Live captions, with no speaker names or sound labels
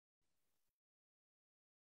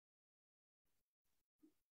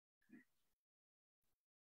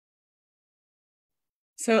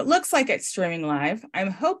So it looks like it's streaming live.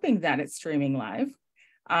 I'm hoping that it's streaming live.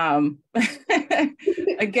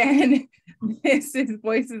 Again, this is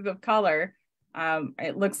Voices of Color.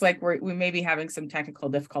 It looks like we may be having some technical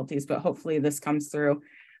difficulties, but hopefully this comes through.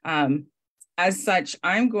 As such,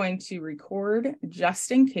 I'm going to record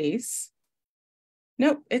just in case.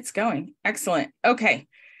 Nope, it's going. Excellent. Okay.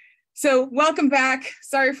 So welcome back.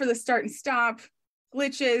 Sorry for the start and stop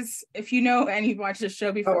glitches. If you know and you've watched this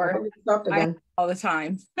show before, it stopped again. all the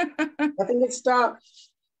time. I think it stopped.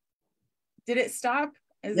 Did it stop?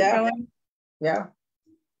 Is it going? Yeah.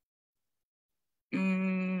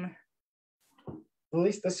 At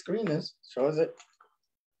least the screen shows it.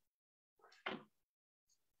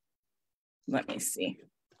 Let me see.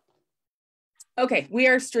 Okay, we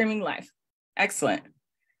are streaming live. Excellent.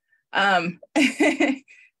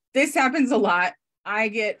 This happens a lot.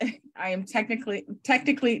 I am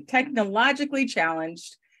technologically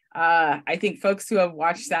challenged. I think folks who have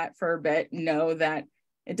watched that for a bit know that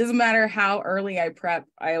it doesn't matter how early I prep,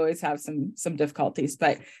 I always have some difficulties.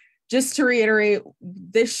 But just to reiterate,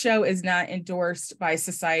 this show is not endorsed by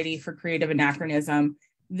Society for Creative Anachronism.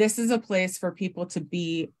 This is a place for people to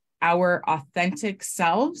be our authentic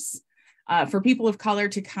selves, for people of color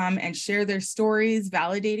to come and share their stories,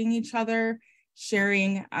 validating each other,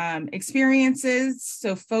 sharing experiences,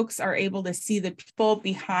 so folks are able to see the people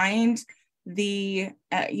behind the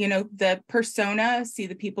persona, see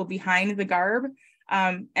the people behind the garb,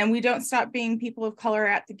 and we don't stop being people of color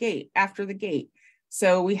after the gate.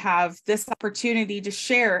 So we have this opportunity to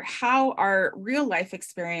share how our real life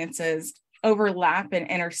experiences overlap and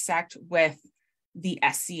intersect with the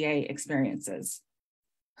SCA experiences.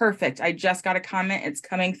 Perfect. I just got a comment. It's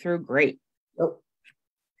coming through. Great. Oh.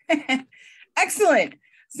 Excellent.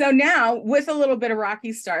 So now, with a little bit of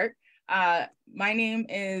rocky start, my name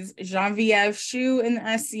is Genevieve Shu in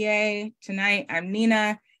the SCA. Tonight, I'm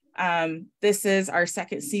Nina. This is our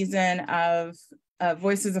second season of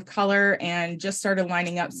Voices of Color, and just started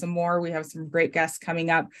lining up some more. We have some great guests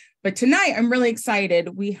coming up. But tonight, I'm really excited.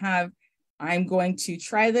 I'm going to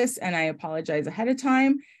try this, and I apologize ahead of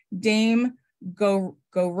time. Dame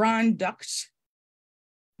Gorandookht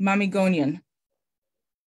Mamigonian.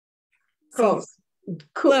 Close.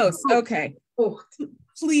 Okay.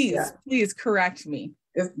 Please correct me.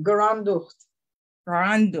 It's Gorandookht.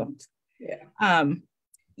 Gorandookht. Yeah.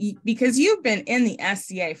 Because you've been in the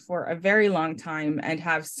SCA for a very long time and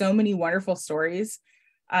have so many wonderful stories.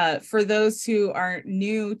 For those who are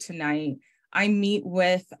new tonight, I meet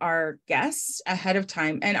with our guests ahead of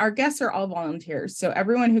time, and our guests are all volunteers. So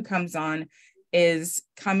everyone who comes on is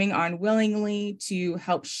coming on willingly to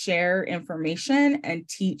help share information and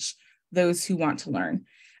teach those who want to learn.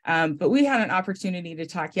 But we had an opportunity to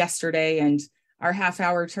talk yesterday, and our half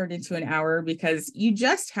hour turned into an hour because you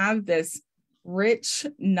just have this rich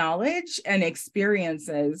knowledge and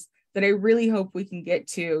experiences that I really hope we can get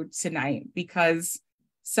to tonight, because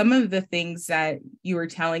some of the things that you were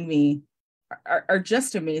telling me are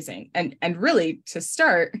just amazing. And really, to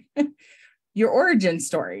start, your origin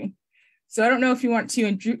story. So I don't know if you want to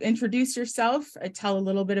introduce yourself, tell a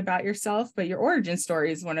little bit about yourself, but your origin story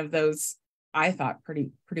is one of those, I thought,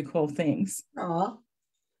 pretty cool things. Well,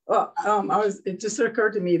 it just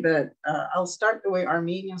occurred to me that I'll start the way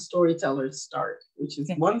Armenian storytellers start, which is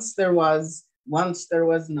once there was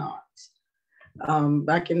not.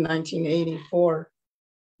 Back in 1984,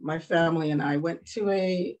 my family and I went to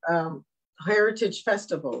a heritage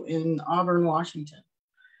festival in Auburn, Washington.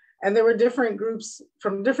 And there were different groups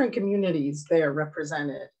from different communities there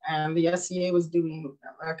represented. And the SCA was doing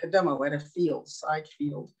like a demo at a side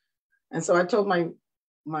field. And so I told my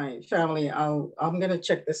family, I'm gonna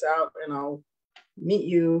check this out and I'll meet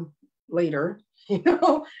you later,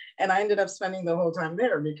 And I ended up spending the whole time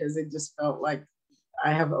there because it just felt like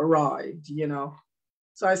I have arrived,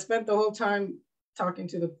 So I spent the whole time talking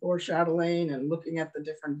to the poor chatelaine and looking at the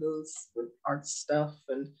different booths with art stuff.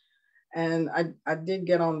 And I did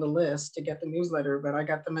get on the list to get the newsletter, but I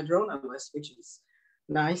got the Madrona list, which is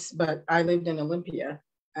nice, but I lived in Olympia.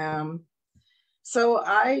 So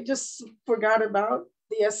I just forgot about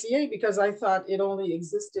the SCA because I thought it only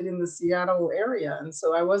existed in the Seattle area. And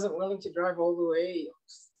so I wasn't willing to drive all the way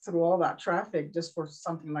through all that traffic just for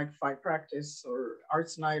something like fight practice or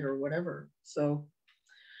arts night or whatever. So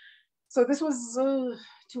this was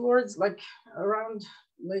towards like around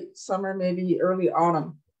late summer, maybe early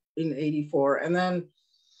autumn in 84. And then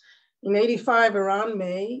in 85, around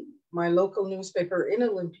May, my local newspaper in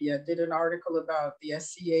Olympia did an article about the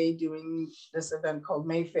SCA doing this event called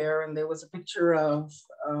Mayfair. And there was a picture of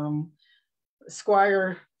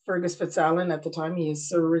Squire Fergus Fitzallen at the time. He is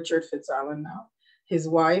Sir Richard Fitzallen now. his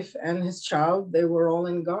wife and his child, they were all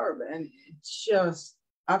in garb. And it just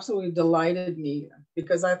absolutely delighted me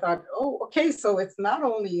because I thought, oh, okay, so it's not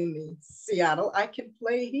only in the Seattle, I can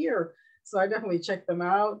play here. So I definitely checked them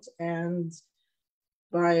out. And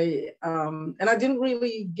and I didn't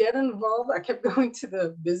really get involved. I kept going to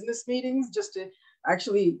the business meetings just to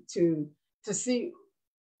actually to see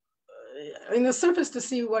in the surface to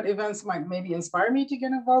see what events might maybe inspire me to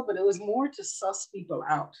get involved, but it was more to suss people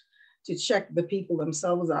out, to check the people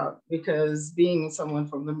themselves out, because being someone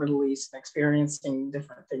from the Middle East, experiencing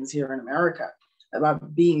different things here in America,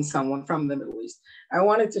 about being someone from the Middle East, I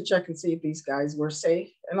wanted to check and see if these guys were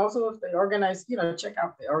safe, and also if they organized, check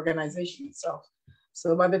out the organization itself.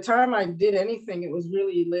 So by the time I did anything, it was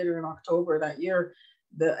really later in October that year.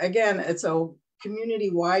 Again, it's a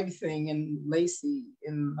community-wide thing in Lacey,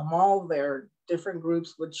 in the mall there, different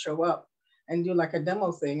groups would show up and do like a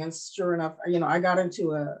demo thing. And sure enough, I got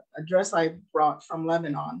into a dress I brought from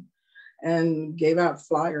Lebanon and gave out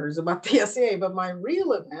flyers about the SCA. But my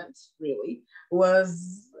real event really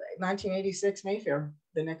was 1986 Mayfair.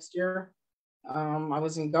 The next year, I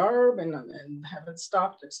was in garb and haven't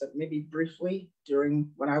stopped except maybe briefly during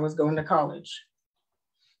when I was going to college.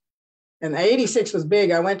 And 86 was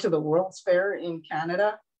big. I went to the World's Fair in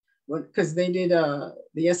Canada because they did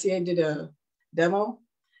the SCA did a demo,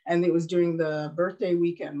 and it was during the birthday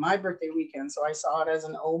weekend, my birthday weekend. So I saw it as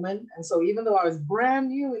an omen. And so even though I was brand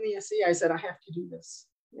new in the SCA, I said, I have to do this.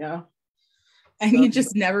 Yeah. And you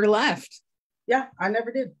just never left. Yeah, I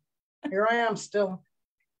never did. Here I am still.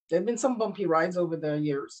 There've been some bumpy rides over the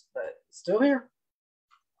years, but still here.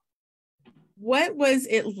 What was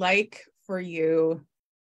it like for you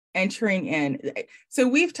entering in? So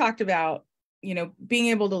we've talked about, being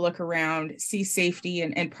able to look around, see safety,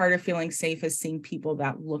 and part of feeling safe is seeing people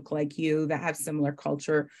that look like you, that have similar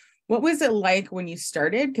culture. What was it like when you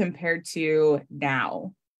started compared to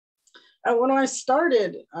now? When I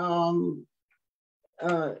started, it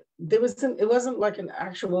wasn't like an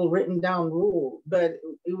actual written down rule, but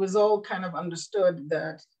it was all kind of understood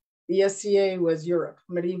that the SCA was Europe,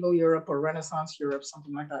 medieval Europe or Renaissance Europe,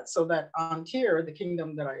 something like that. So that Antir, the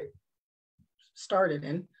kingdom that I started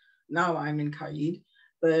in, now I'm in Caid,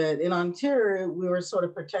 but in Antir, we were sort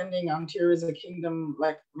of pretending Antir is a kingdom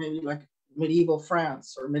like maybe like medieval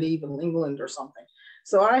France or medieval England or something.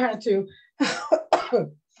 So I had to,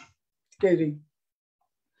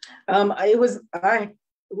 I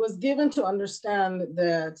was given to understand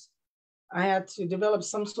that I had to develop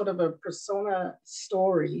some sort of a persona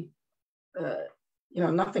story,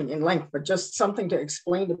 nothing in length, but just something to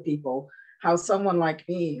explain to people how someone like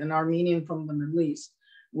me, an Armenian from the Middle East,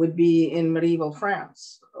 would be in medieval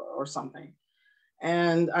France or something.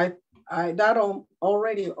 And that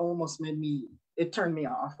already almost it turned me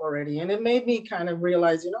off already. And it made me kind of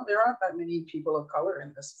realize, there aren't that many people of color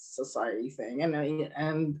in this society thing.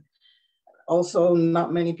 And also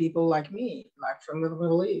not many people like me, like from the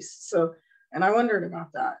Middle East. And I wondered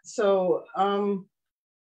about that.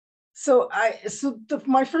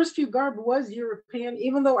 My first few garb was European,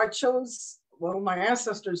 even though my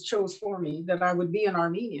ancestors chose for me that I would be an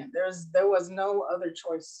Armenian. There was no other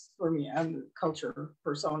choice for me and culture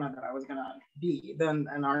persona that I was gonna be than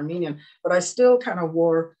an Armenian. But I still kind of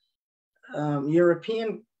wore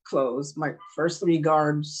European clothes. My first 3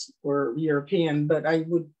 garbs were European, but I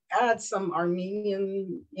would add some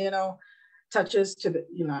Armenian, touches to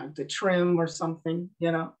the trim or something,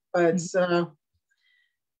 But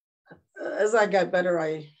as I got better,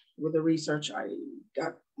 with the research, I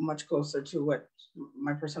got much closer to what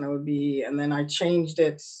my persona would be. And then I changed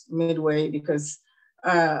it midway because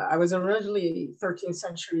I was originally 13th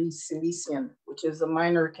century Cilician, which is a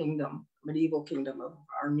minor kingdom, medieval kingdom of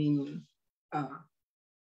Armenian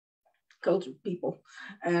cultured people.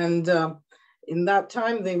 And in that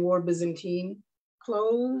time, they wore Byzantine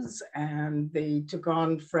clothes and they took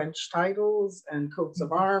on French titles and coats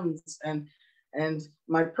of arms. And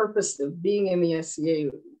my purpose of being in the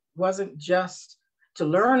SCA wasn't just to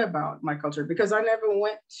learn about my culture, because I never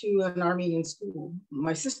went to an Armenian school.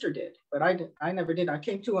 My sister did, but I never did. I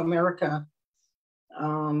came to America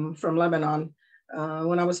from Lebanon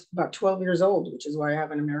when I was about 12 years old, which is why I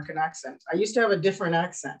have an American accent. I used to have a different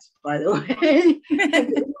accent, by the way.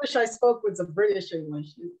 The English I spoke was a British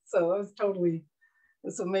English. So it was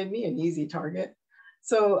so it made me an easy target.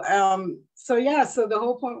 So the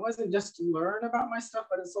whole point wasn't just to learn about my stuff,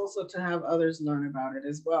 but it's also to have others learn about it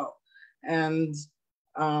as well. And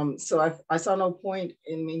so I saw no point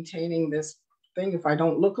in maintaining this thing if I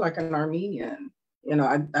don't look like an Armenian.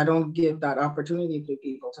 I don't give that opportunity to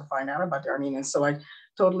people to find out about the Armenians. So I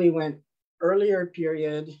totally went earlier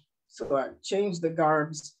period. So I changed the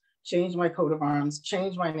garbs change my coat of arms,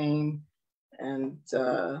 change my name. And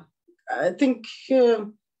I think,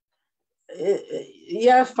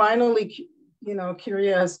 finally, I'm not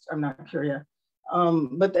curious,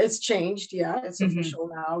 but it's changed. Yeah, it's official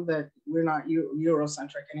now that we're not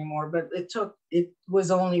Eurocentric anymore, but it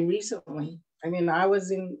was only recently. I mean, I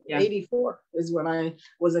was in 84 is when I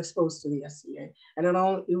was exposed to the SCA. And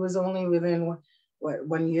it was only within,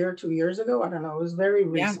 1 year, 2 years ago? I don't know. It was very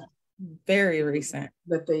recent. Very recent.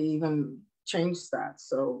 That they even changed that.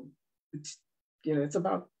 So, it's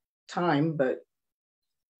about time, but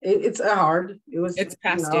it's hard. It's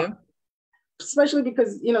past due. Especially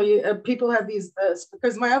because, people have these,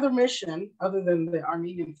 because my other mission, other than the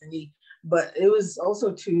Armenian thingy, but it was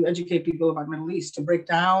also to educate people about Middle East, to break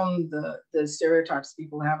down the stereotypes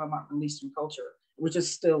people have about Middle Eastern culture, which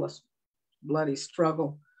is still a bloody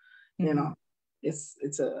struggle.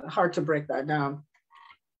 It's hard to break that down,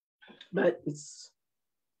 but it's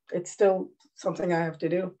still something I have to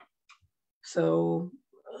do. So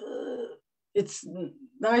it's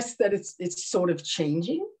nice that it's sort of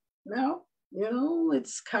changing now.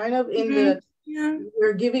 It's kind of in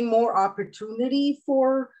we're giving more opportunity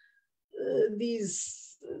for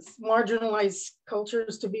these marginalized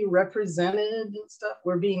cultures to be represented and stuff.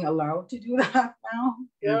 We're being allowed to do that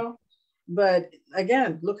now, But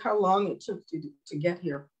again, look how long it took to get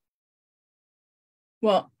here.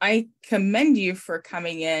 Well, I commend you for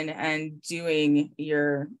coming in and doing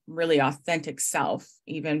your really authentic self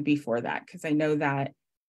even before that, because I know that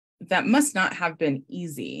must not have been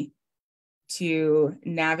easy to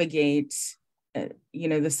navigate,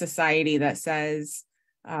 the society that says,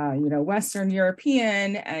 Western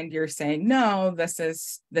European, and you're saying, no, this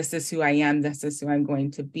is who I am. This is who I'm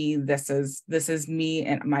going to be. This is me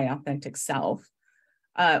and my authentic self.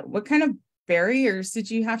 What kind of barriers did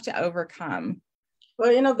you have to overcome?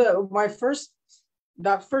 Well,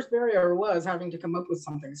 that first barrier was having to come up with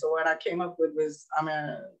something. So what I came up with was, I'm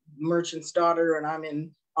a merchant's daughter and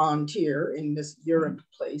I'm on tier in this Europe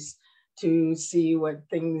place to see what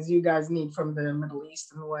things you guys need from the Middle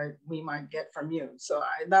East and what we might get from you. So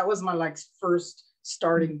that was my first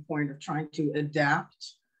starting point of trying to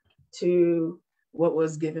adapt to what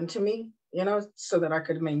was given to me, so that I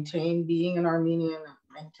could maintain being an Armenian and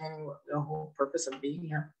maintaining the whole purpose of being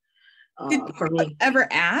here. Did people ever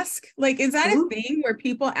ask? Is that a thing where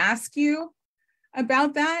people ask you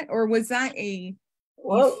about that? Or was that you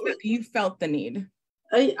felt the need?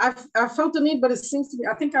 I felt the need, but it seems to be,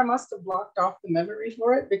 I think I must have blocked off the memory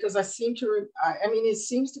for it, because I seem to, it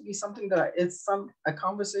seems to be something that it's a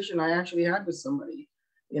conversation I actually had with somebody,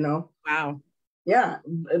 Wow. Yeah,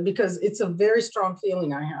 because it's a very strong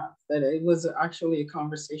feeling I have that it was actually a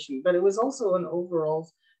conversation, but it was also an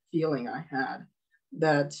overall feeling I had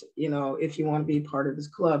that, if you want to be part of this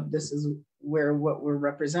club, this is what we're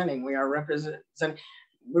representing. We're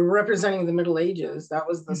representing the Middle Ages. That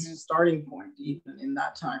was the starting point, even in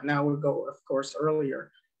that time. Now we'll go, of course, earlier,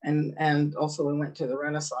 and also we went to the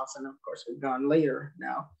Renaissance, and of course we've gone later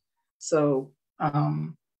now. So,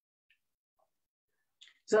 it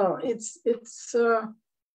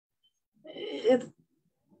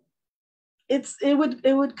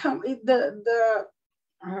would come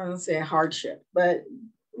I don't want to say hardship, but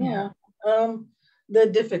the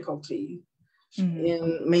difficulty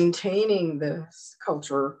in maintaining this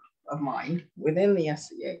culture of mind within the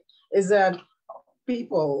SCA is that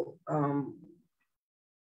people,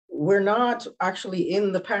 we're not actually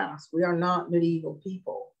in the past. We are not medieval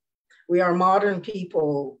people. We are modern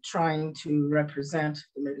people trying to represent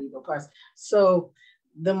the medieval past. So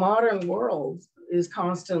the modern world is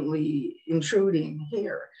constantly intruding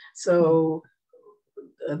here. So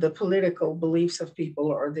the political beliefs of people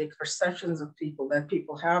or the perceptions of people that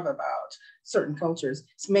people have about certain cultures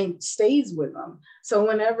stays with them. So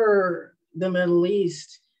whenever the Middle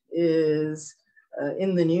East is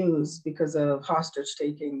in the news because of hostage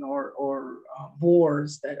taking or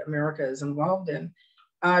wars that America is involved in,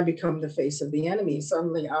 I become the face of the enemy.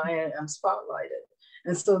 Suddenly I am spotlighted.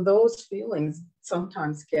 And so those feelings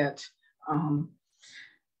sometimes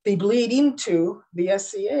they bleed into the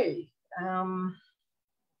SCA.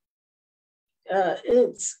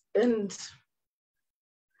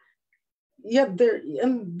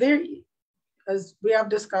 As we have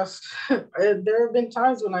discussed, there have been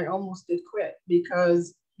times when I almost did quit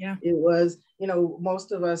because it was,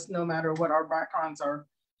 most of us, no matter what our backgrounds are,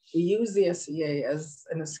 we use the SCA as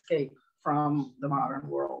an escape from the modern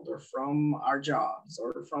world or from our jobs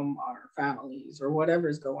or from our families or whatever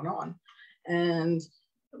is going on. And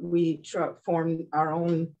we form our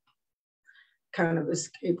own kind of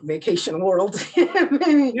escape vacation world.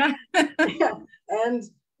 Maybe. Yeah. And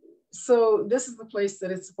so this is the place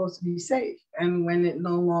that it's supposed to be safe. And when it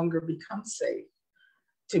no longer becomes safe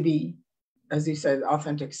to be, as you said,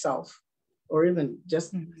 authentic self, or even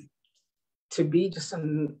just to be just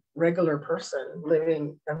a regular person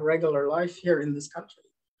living a regular life here in this country.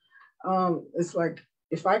 It's like,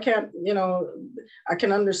 if I can't, I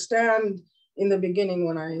can understand in the beginning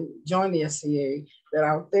when I joined the SCA that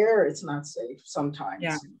out there it's not safe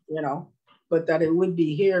sometimes, but that it would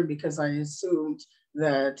be here, because I assumed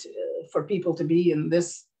that for people to be in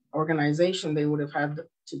this organization, they would have had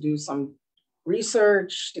to do some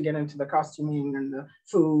research to get into the costuming and the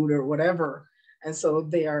food or whatever. And so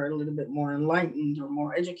they are a little bit more enlightened or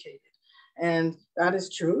more educated. And that is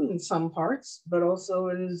true in some parts, but also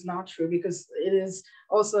it is not true, because it is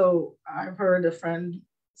also, I've heard a friend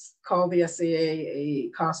call the SCA a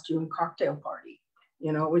costume cocktail party,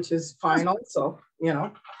 which is fine also,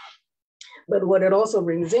 But what it also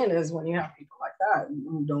brings in is when you have people like that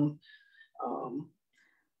who don't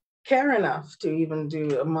care enough to even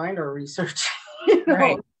do a minor research,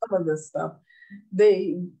 right. some of this stuff,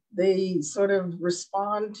 they sort of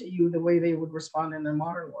respond to you the way they would respond in the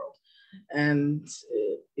modern world. And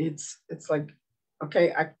it's like,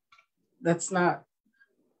 okay, that's not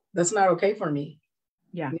okay for me.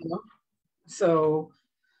 Yeah. So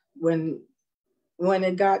when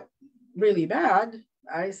it got really bad,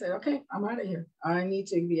 I said, okay, I'm out of here. I need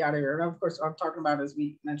to be out of here. And of course, I'm talking about, as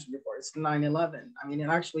we mentioned before, it's 9/11. I mean, it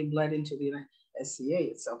actually bled into the SCA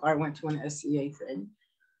itself. I went to an SCA thing,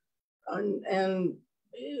 and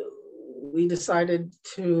we decided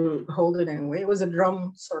to hold it anyway. It was a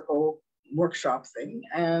drum circle workshop thing.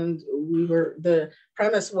 And the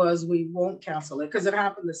premise was we won't cancel it because it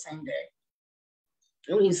happened the same day.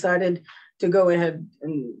 And we decided to go ahead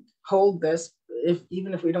and hold this.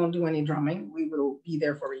 Even if we don't do any drumming, we will be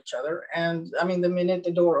there for each other. And I mean, the minute the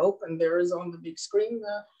door opened, there is on the big screen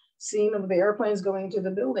the scene of the airplanes going into the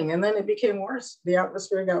building. And then it became worse. The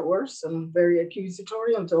atmosphere got worse and very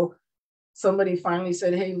accusatory until somebody finally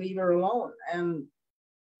said, hey, leave her alone. And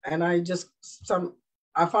I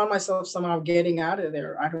found myself somehow getting out of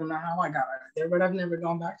there. I don't know how I got out of there, but I've never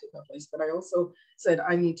gone back to that place. But I also said,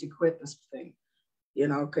 I need to quit this thing,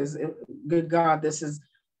 because good God, this is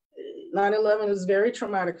 9/11 is very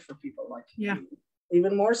traumatic for people, like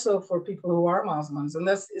even more so for people who are Muslims. And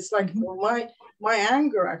it's like my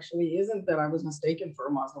anger actually isn't that I was mistaken for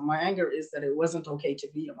a Muslim. My anger is that it wasn't okay to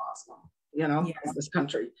be a Muslim, in this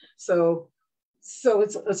country. So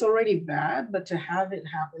it's already bad, but to have it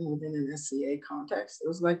happen within an SCA context, it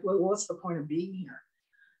was like, well, what's the point of being here?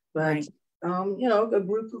 But a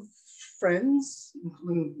group of friends,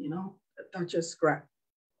 including not just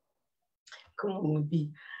would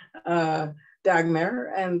be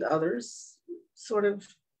Dagmar and others, sort of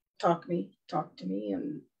talk to me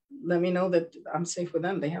and let me know that I'm safe with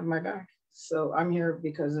them. They have my back. So I'm here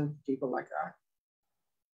because of people like that.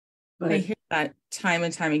 But I hear that time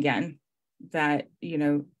and time again, that,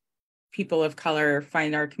 people of color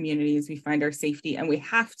find our communities, we find our safety, and we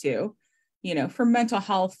have to, for mental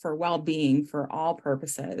health, for well-being, for all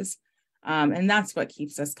purposes. And that's what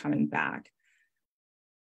keeps us coming back.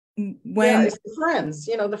 It's the friends,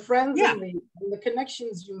 the friends and the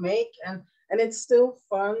connections you make. And it's still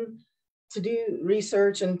fun to do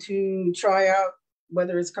research and to try out,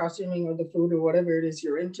 whether it's costuming or the food or whatever it is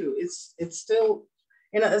you're into. It's still,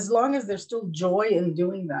 as long as there's still joy in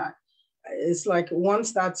doing that. It's like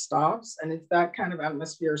once that stops, and if that kind of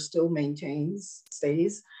atmosphere still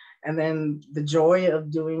stays, and then the joy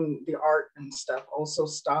of doing the art and stuff also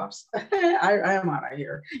stops, I am out of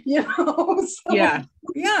here, So. Yeah.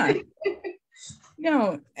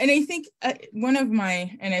 No, and I think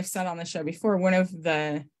and I've said on the show before, one of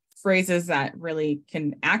the phrases that really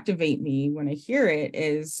can activate me when I hear it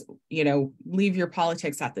is, leave your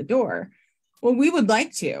politics at the door. Well, we would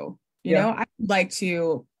like to, I would like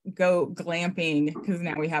to go glamping, because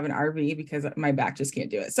now we have an RV because my back just can't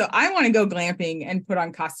do it. So I want to go glamping and put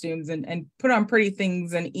on costumes and put on pretty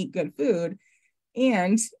things and eat good food.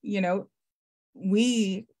 And,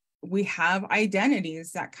 we have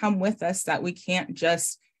identities that come with us that we can't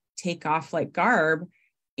just take off like garb,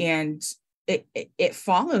 and it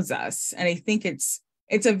follows us. And I think it's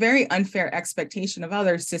a very unfair expectation of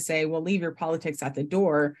others to say, well, leave your politics at the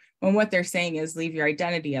door, when what they're saying is leave your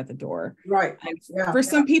identity at the door. Right. For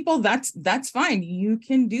some people, that's fine. You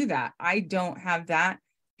can do that. I don't have that.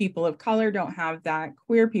 People of color don't have that.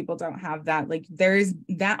 Queer people don't have that. Like,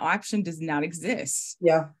 that option does not exist.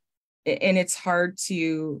 Yeah. And it's hard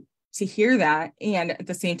to hear that. And at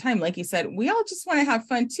the same time, like you said, we all just want to have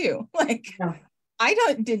fun too. Like, I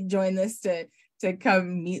didn't join this to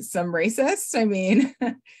come meet some racists. I mean,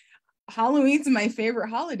 Halloween's my favorite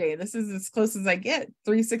holiday. This is as close as I get,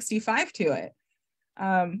 365 to it.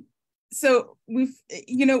 So we've,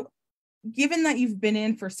 you know, given that you've been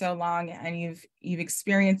in for so long and you've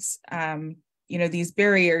experienced, you know, these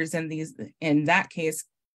barriers and these, in that case,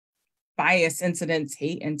 bias incidents,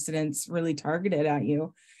 hate incidents really targeted at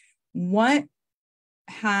you, what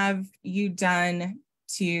have you done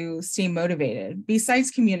to stay motivated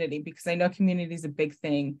besides community? Because I know community is a big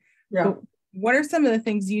thing. Yeah. But what are some of the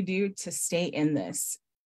things you do to stay in this?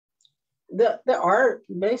 The art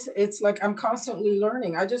base, it's like I'm constantly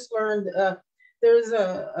learning. I just learned there's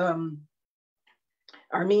a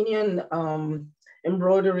Armenian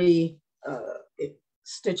embroidery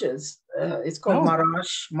stitches. It's called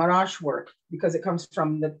Marash work, because it comes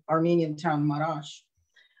from the Armenian town Marash.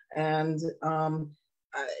 And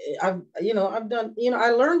I've done, I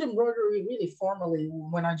learned embroidery really formally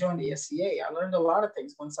when I joined the SCA. I learned a lot of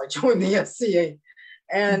things once I joined the SCA.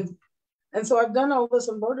 And so I've done all this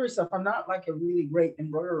embroidery stuff. I'm not like a really great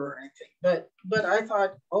embroiderer or anything, but I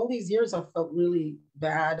thought all these years I felt really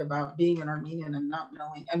bad about being an Armenian and not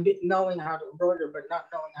knowing, and knowing how to embroider, but not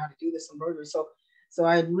knowing how to do this embroidery. So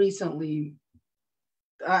I had recently,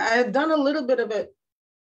 I had done a little bit of it.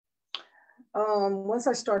 Once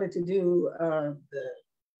I started to do the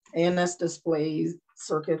ANS displays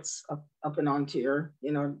circuits up in Ontario,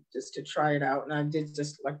 just to try it out. And I did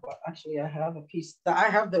just like, well, actually I have a piece, I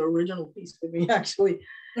have the original piece with me actually.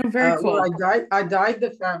 Oh, very cool. I dyed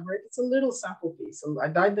the fabric. It's a little sample piece. So I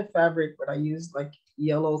dyed the fabric, but I used like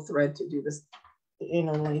yellow thread to do this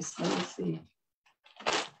interlace. Let me see.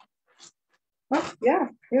 Oh, yeah,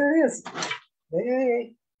 here it is.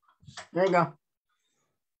 Hey. There you go.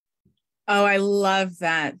 Oh, I love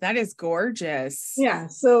that. That is gorgeous. Yeah.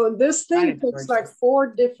 So this thing takes like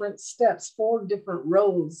 4 different steps, 4 different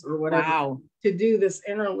rows or whatever to do this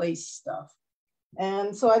interlace stuff.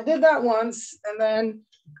 And so I did that once, and then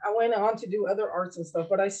I went on to do other arts and stuff,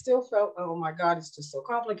 but I still felt, oh my God, it's just so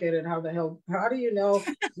complicated. How do you know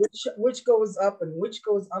which goes up and which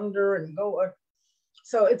goes under and go up?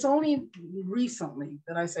 So it's only recently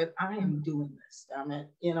that I said, I am doing this, damn it.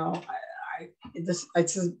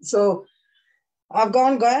 So I've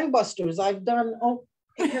gone gangbusters. I've done,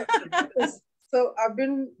 so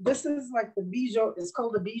this is like the Bijou, it's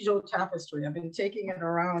called the Bijou Tapestry. I've been taking it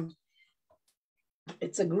around.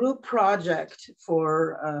 It's a group project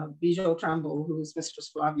for Bijou Tremble, who is Mistress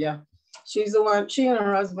Flavia. She's the one, she and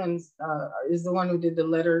her husband is the one who did the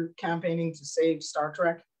letter campaigning to save Star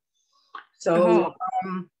Trek. So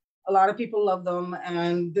a lot of people love them.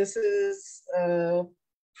 And this is a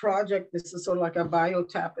project, this is sort of like a bio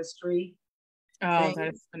tapestry. Oh,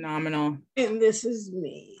 that is phenomenal. And this is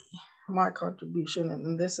me, my contribution.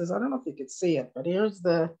 And this is, I don't know if you could see it, but here's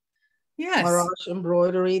the Marash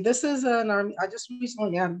embroidery. This is I just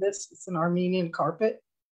recently had this. It's an Armenian carpet.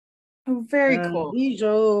 Oh, very cool.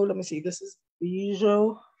 Bijou, let me see. This is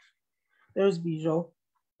Bijou. There's Bijou.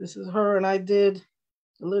 This is her. And I did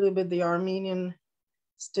a little bit the Armenian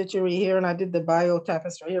stitchery here, and I did the bio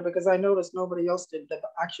tapestry here because I noticed nobody else did the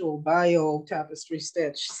actual bio tapestry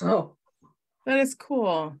stitch. So that is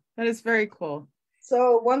cool. That is very cool.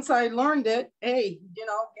 So once I learned it, hey,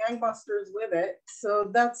 gangbusters with it.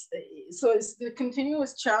 So it's the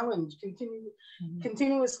continuous challenge,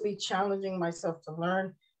 continuously challenging myself to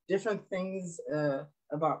learn different things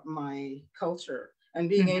about my culture and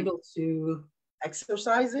being able to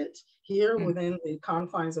exercise it here within the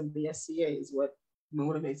confines of the SCA is what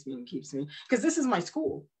motivates me and keeps me. Because this is my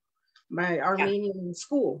school, my Armenian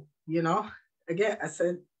school, Again, I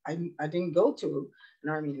said, I didn't go to an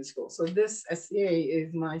Armenian school. So this SCA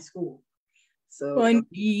is my school. So well, and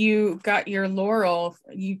you got your laurel,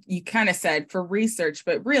 you kind of said for research,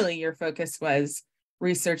 but really your focus was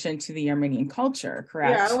research into the Armenian culture,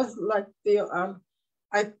 correct? Yeah, I was like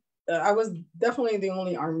I was definitely the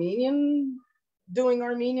only Armenian doing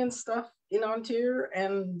Armenian stuff in Ontario.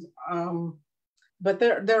 And but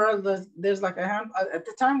there's like a handful at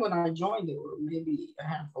the time when I joined, there were maybe a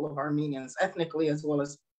handful of Armenians, ethnically as well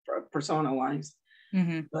as persona wise.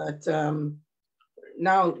 But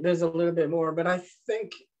now there's a little bit more, but I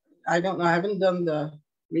think, I don't know, I haven't done the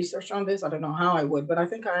research on this. I don't know how I would, but I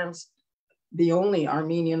think I am the only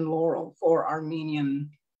Armenian laurel for Armenian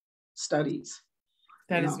studies.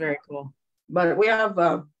 That is very cool. But we have,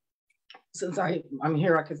 since I'm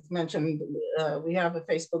here, I could mention, we have a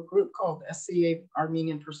Facebook group called SCA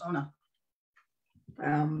Armenian Persona.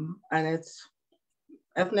 And it's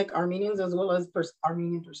ethnic Armenians as well as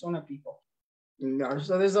Armenian persona people.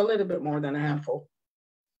 So there's a little bit more than a handful.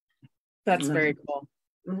 That's very cool.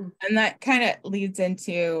 And that kind of leads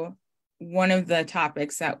into one of the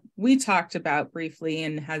topics that we talked about briefly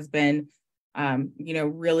and has been,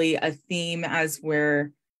 really a theme as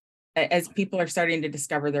people are starting to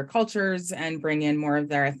discover their cultures and bring in more of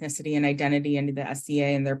their ethnicity and identity into the SCA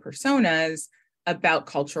and their personas, about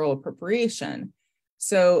cultural appropriation.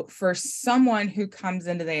 So for someone who comes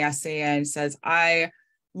into the SCA and says, I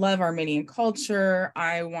love Armenian culture,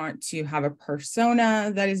 I want to have a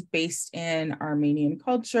persona that is based in Armenian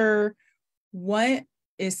culture, what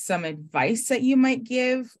is some advice that you might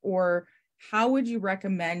give, or how would you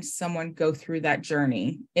recommend someone go through that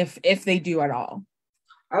journey if they do at all?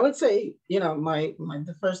 I would say,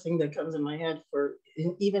 the first thing that comes in my head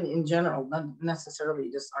even in general, not necessarily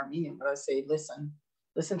just Armenian, but I say, listen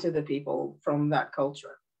to the people from that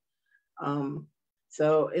culture.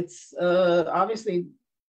 So it's obviously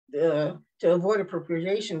to avoid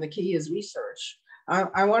appropriation, the key is research.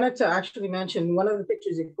 I wanted to actually mention one of the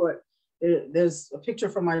pictures you put, there's a picture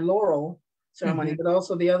from my Laurel ceremony, but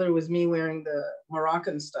also the other was me wearing the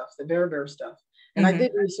Moroccan stuff, the Berber stuff. And I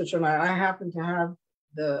did research on that. I happen to have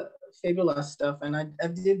the Fabula stuff, and I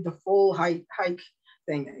did the full hike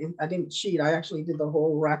thing. I didn't cheat. I actually did the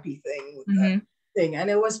whole rappy thing with that thing. And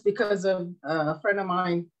it was because of a friend of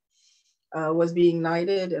mine was being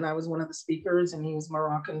knighted, and I was one of the speakers, and he was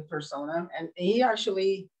Moroccan persona. And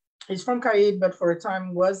he's from Caid, but for a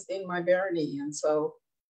time was in my barony. And so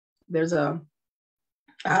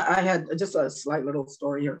I had just a slight little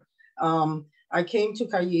story here. I came to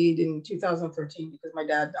Caid in 2013 because my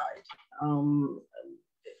dad died.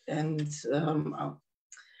 And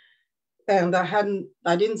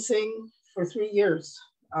I didn't sing for 3 years.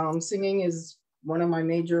 Singing is one of my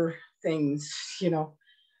major things,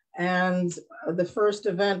 And the first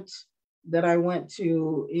event that I went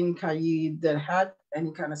to in Caid that had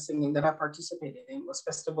any kind of singing that I participated in was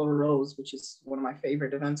Festival Rose, which is one of my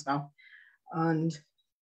favorite events now. And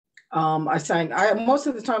I sang. Most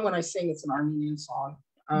of the time when I sing, it's an Armenian song.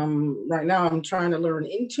 Right now, I'm trying to learn.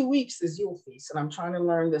 In 2 weeks is Yule Feast, and I'm trying to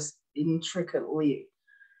learn this intricately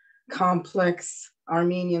complex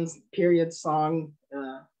Armenian period song,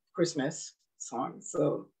 Christmas song.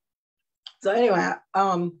 So anyway,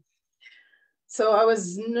 so I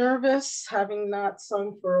was nervous, having not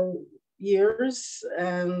sung for years,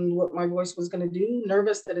 and what my voice was going to do.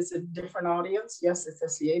 Nervous that it's a different audience. Yes, it's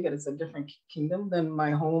SCA, but it's a different kingdom than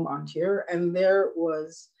my home on Tier. And there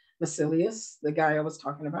was Vasilius, the guy I was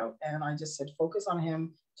talking about, and I just said, focus on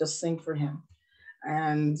him, just sing for him.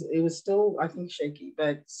 And it was still, I think, shaky,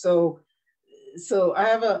 but so I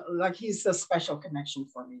have he's a special connection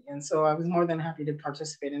for me. And so I was more than happy to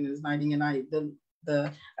participate in his knighting. And I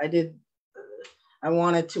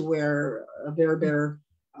wanted to wear a Berber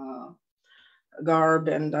garb,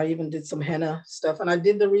 and I even did some henna stuff. And I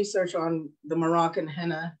did the research on the Moroccan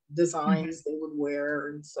henna designs they would wear.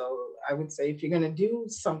 And so I would say, if you're going to do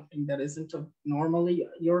something that isn't normally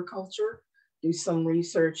your culture, do some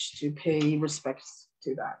research to pay respects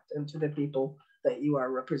to that and to the people that you are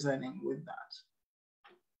representing with that.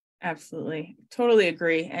 Absolutely. Totally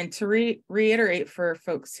agree. And to reiterate for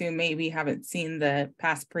folks who maybe haven't seen the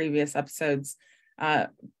previous episodes,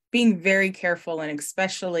 being very careful and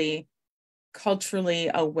especially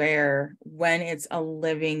culturally aware when it's a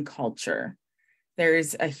living culture.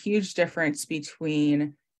 There's a huge difference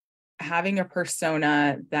between having a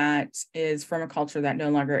persona that is from a culture that no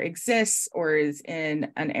longer exists or is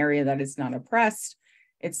in an area that is not oppressed.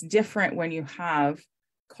 It's different when you have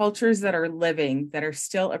cultures that are living, that are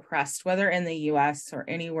still oppressed, whether in the US or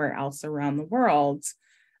anywhere else around the world.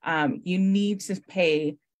 You need to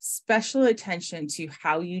pay special attention to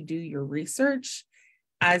how you do your research.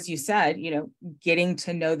 As you said, getting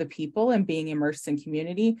to know the people and being immersed in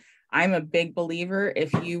community. I'm a big believer,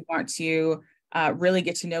 if you want to really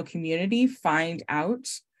get to know community, find out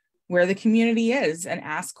where the community is and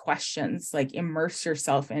ask questions, like immerse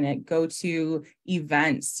yourself in it, go to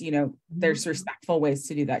events, there's respectful ways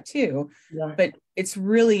to do that too. Yeah. But it's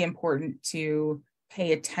really important to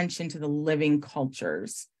pay attention to the living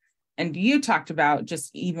cultures. And you talked about,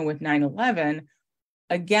 just even with 9/11,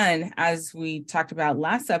 again, as we talked about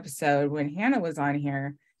last episode when Hannah was on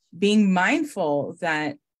here, being mindful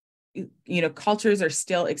that, cultures are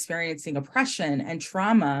still experiencing oppression and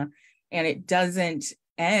trauma, and it doesn't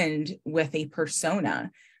end with a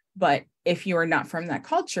persona. But if you are not from that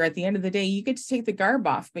culture, at the end of the day, you get to take the garb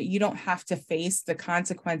off, but you don't have to face the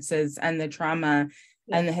consequences and the trauma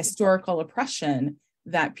and the historical oppression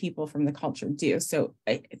that people from the culture do. So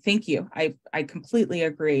thank you. I completely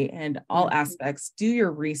agree. And all aspects, do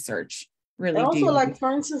your research. Really and also, do. like,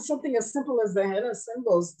 for instance, something as simple as the henna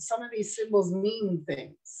symbols, some of these symbols mean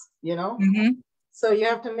things, So you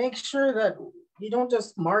have to make sure that don't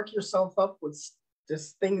just mark yourself up with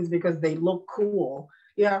just things because they look cool.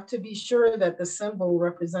 You have to be sure that the symbol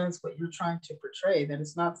represents what you're trying to portray, that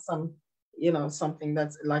it's not some, something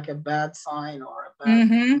that's like a bad sign or a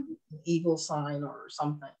bad evil sign or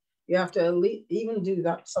something. You have to at least even do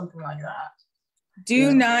that, something like that.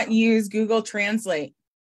 Do not use Google Translate.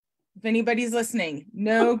 If anybody's listening,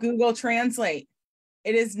 no Google Translate.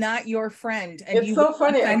 It is not your friend, and it's so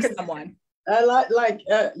funny. Offend someone. I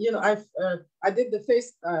did the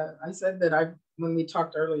face. I said that when we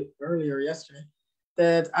talked earlier yesterday,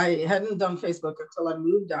 that I hadn't done Facebook until I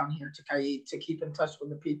moved down here to Cayet to keep in touch with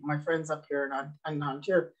the people, my friends up here, and I'm not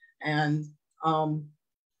here. And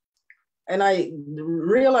I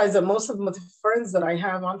realized that most of the friends that I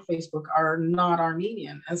have on Facebook are not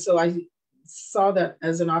Armenian, and so I saw that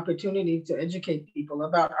as an opportunity to educate people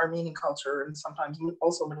about Armenian culture and sometimes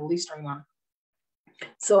also Middle Eastern one.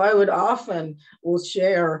 So I would often will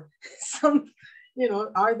share some,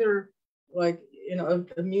 either like,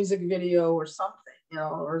 a music video or something,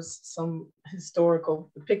 or some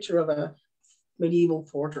historical picture of a medieval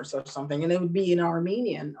fortress or something. And it would be in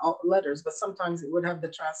Armenian letters, but sometimes it would have the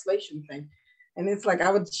translation thing. And it's like,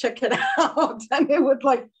 I would check it out and it would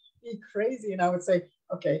like be crazy. And I would say,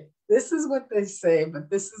 okay, this is what they say, but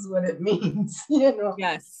this is what it means,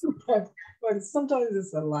 Yes. But sometimes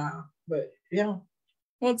it's a laugh, but yeah.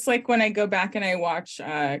 Well, it's like when I go back and I watch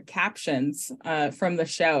captions from the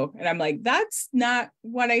show, and I'm like, that's not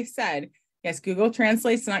what I said. Yes, Google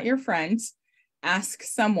Translate's not your friend. Ask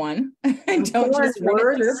someone. And don't just run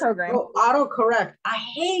it through the program. Oh, autocorrect. I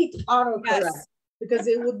hate autocorrect because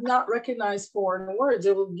it would not recognize foreign words.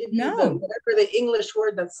 It will give you whatever the English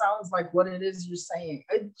word that sounds like what it is you're saying.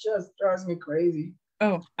 It just drives me crazy.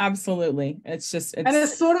 Oh, absolutely. And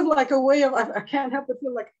it's sort of like a way of, I can't help but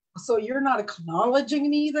feel like, so you're not acknowledging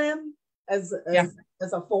me then as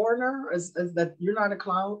a foreigner, as that you're not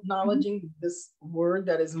acknowledging this word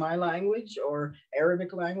that is my language or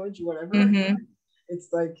Arabic language, whatever. It's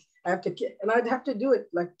like I'd have to do it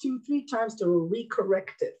like 2-3 times to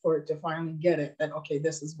recorrect it for it to finally get it that, okay,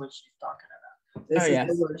 this is what she's talking about. This is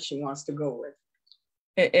the word she wants to go with.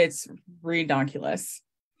 It's redonkulous.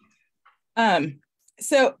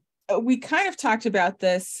 So we kind of talked about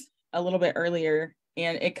this a little bit earlier,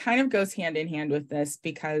 and it kind of goes hand in hand with this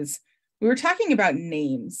because we were talking about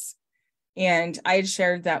names, and I had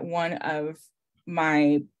shared that one of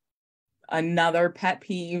another pet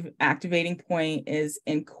peeve activating point is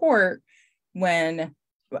in court when,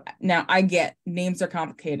 now I get names are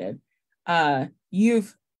complicated.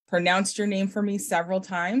 You've pronounced your name for me several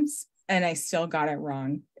times and I still got it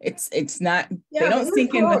wrong. It's not, they don't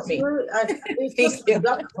sink in with me. It's just the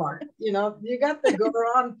duck part, you got the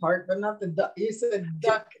Goran part, but not the duck. You said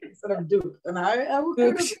duck instead of duke. And I would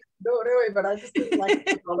do it anyway, but I just didn't like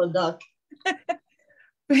to call a duck.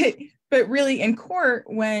 But really in court,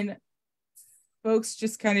 when folks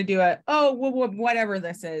just kind of do whatever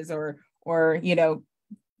this is, or I'm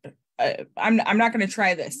not going to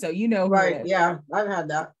try this, so right? Yeah, I've had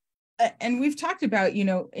that. And we've talked about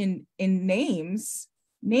in names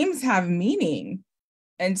have meaning,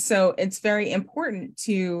 and so it's very important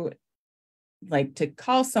to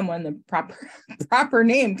call someone the proper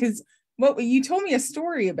name, because what you told me a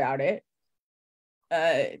story about it,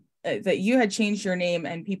 that you had changed your name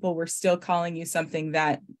and people were still calling you something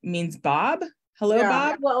that means Bob. Hello,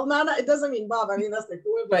 Bob. Well, no, it doesn't mean Bob. I mean, that's the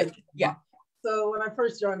equivalent. Yeah. So when I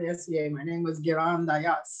first joined the SCA, my name was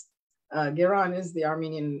Gorandookht. Geran is the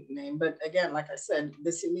Armenian name, but again, like I said, the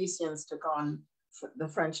Silesians took on the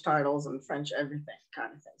French titles and French everything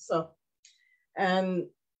kind of thing. So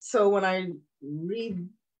when I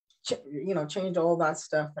changed all that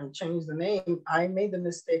stuff and changed the name, I made the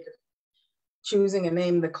mistake of choosing a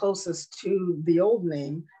name the closest to the old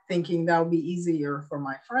name, thinking that would be easier for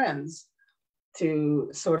my friends to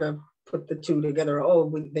sort of put the two together.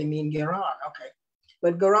 Oh, they mean Geran, okay.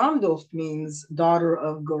 But Gorandookht means daughter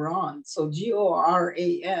of Goran. So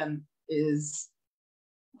Goran is,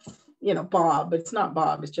 Bob, but it's not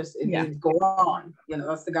Bob. It's just, it means Goran.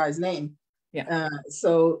 That's the guy's name. Yeah.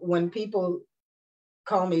 So when people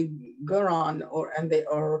call me Goran, or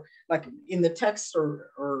like in the text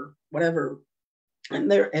or whatever, and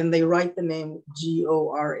they write the name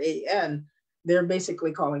Goran, they're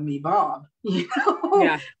basically calling me Bob.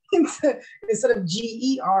 Yeah. Instead of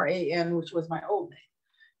Geran, which was my old name.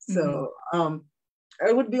 So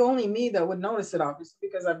it would be only me that would notice it, obviously,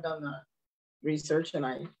 because I've done the research and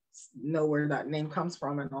I know where that name comes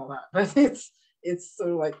from and all that. But it's sort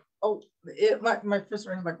of like, my first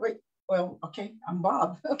friend was like, wait, well, okay, I'm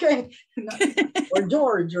Bob, okay, or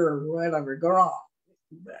George or whatever, Goran.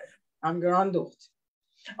 I'm Gorandookht.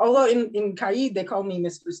 Although in Kaid, they call me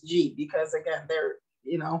Mistress G because again, there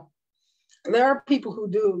are people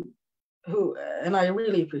who, and I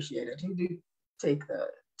really appreciate it, who do take the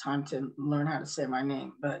time to learn how to say my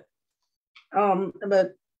name, but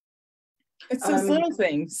it's those little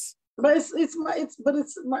things. But it's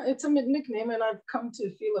a nickname, and I've come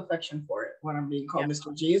to feel affection for it when I'm being called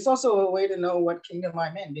Mr. G. It's also a way to know what kingdom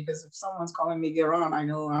I'm in, because if someone's calling me Geron, I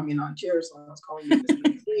know I'm in Ontario. Someone's calling me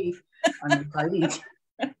Mr. G, I'm in Kaid.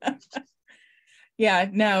 Yeah,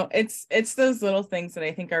 no, it's those little things that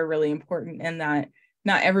I think are really important, and that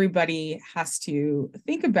not everybody has to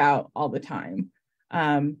think about all the time.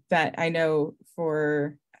 That I know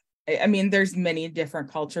I mean, there's many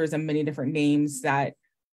different cultures and many different names that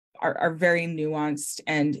are very nuanced,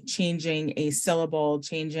 and changing a syllable,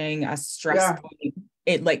 changing a stress point,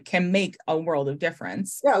 it like can make a world of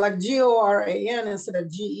difference. Yeah, like Goran instead of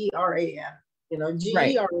Geran. You know,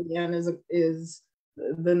 Geran is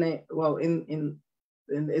the name. Well, in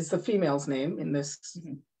it's the female's name in this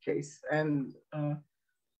case, and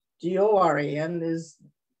Goran is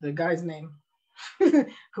the guy's name, who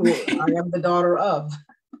I am the daughter of.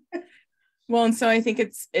 Well, and so I think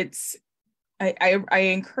I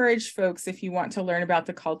encourage folks, if you want to learn about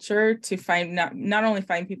the culture, to find not only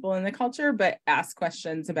find people in the culture, but ask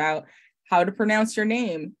questions about how to pronounce your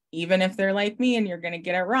name, even if they're like me and you're going to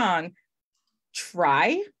get it wrong.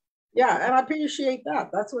 Try. Yeah, and I appreciate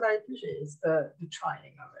that. That's what I appreciate, is the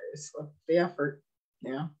trying of it. It's the effort.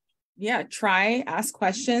 Yeah. Yeah, try, ask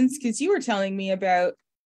questions, because you were telling me about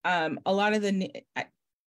a lot of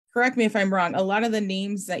correct me if I'm wrong, a lot of the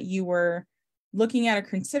names that you were looking at or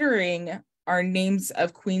considering are names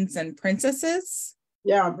of queens and princesses.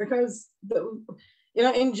 Yeah, because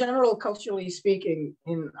in general, culturally speaking,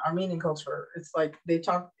 in Armenian culture, it's like they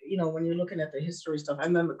talk, when you're looking at the history stuff,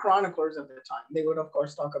 and then the chroniclers of the time, they would of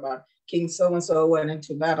course talk about King so-and-so went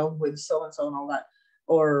into battle with so-and-so and all that.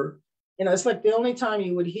 Or, it's like the only time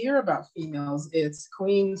you would hear about females, it's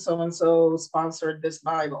Queen so-and-so sponsored this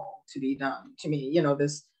Bible to be done to me,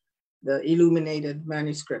 the illuminated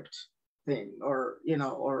manuscript thing, or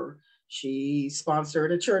she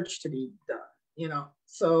sponsored a church to be done,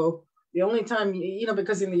 so the only time,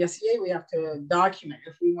 because in the SCA we have to document,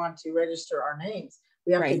 if we want to register our names,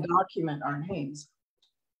 we have to document our names.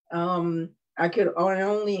 I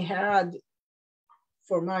only had,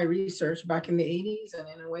 for my research back in the 80s, and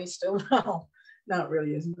in a way still now, not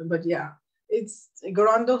really isn't, but yeah, it's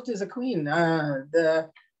Gorandookht is a queen. The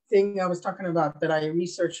thing I was talking about that I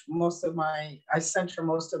center most of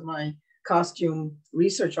my costume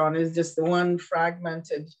research on is just the one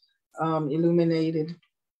fragmented illuminated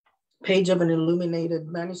page of an illuminated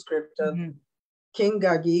manuscript of King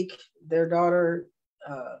Gagik, their daughter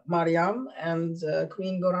Mariam, and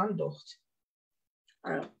Queen Gorandookht.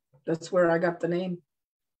 That's where I got the name.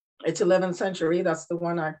 It's 11th century. That's the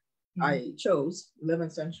one I chose,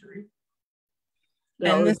 11th century.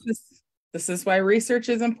 And this is why research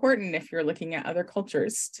is important if you're looking at other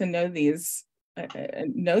cultures, to know these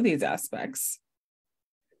aspects.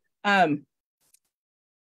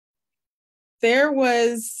 There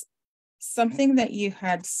was something that you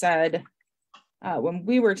had said when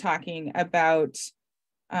we were talking about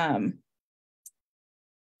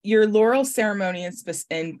your laurel ceremony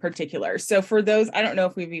in particular. So for those, I don't know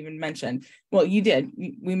if we've even mentioned, well, you did.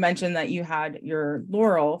 We mentioned that you had your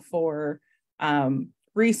laurel for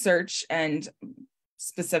research and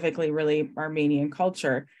specifically really Armenian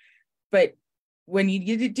culture. But when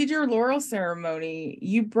you did your laurel ceremony,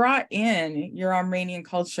 you brought in your Armenian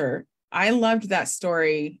culture. I loved that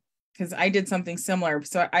story because I did something similar.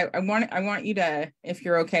 So I want you to, if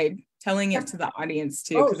you're okay, telling it to the audience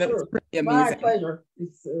too, because it was pretty amazing. My pleasure.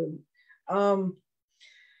 It's,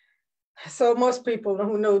 so most people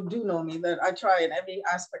who do know me, that I try in every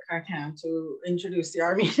aspect I can to introduce the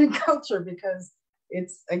Armenian culture, because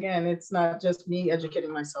it's not just me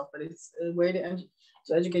educating myself, but it's a way to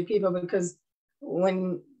educate people, because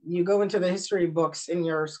when you go into the history books in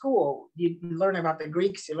your school, you learn about the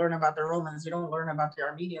Greeks, you learn about the Romans, you don't learn about the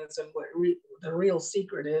Armenians. And what the real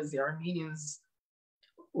secret is, the Armenians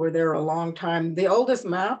were there a long time. The oldest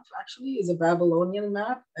map actually is a Babylonian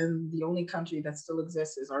map, and the only country that still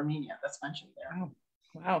exists is Armenia. That's mentioned there. Oh,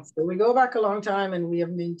 wow. So we go back a long time, and we have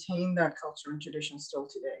maintained that culture and tradition still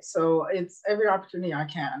today. So it's every opportunity I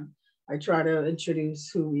can, I try to introduce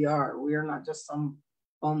who we are. We are not just some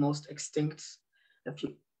almost extinct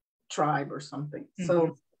tribe or something.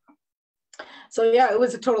 Mm-hmm. So yeah, it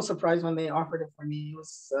was a total surprise when they offered it for me. It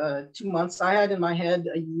was 2 months. I had in my head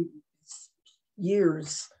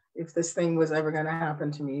years if this thing was ever going to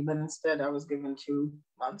happen to me, but instead I was given 2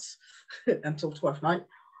 months until 12th night.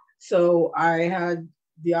 So I had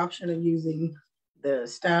the option of using the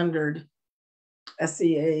standard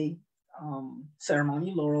SCA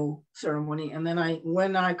ceremony, laurel ceremony. And then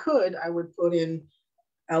when I could, I would put in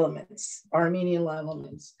elements, Armenian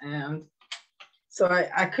elements. And so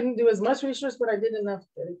I couldn't do as much research, but I did enough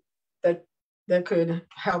that could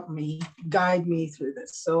help me, guide me through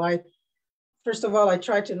this. So first of all, I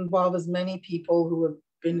tried to involve as many people who have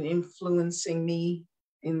been influencing me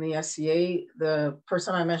in the SCA. The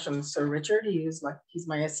person I mentioned, Sir Richard, he's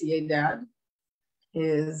my SCA dad.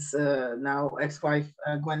 His now ex-wife,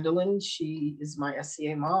 Gwendolyn, she is my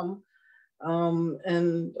SCA mom.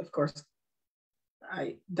 And of course,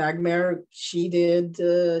 Dagmar, she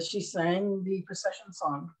sang the procession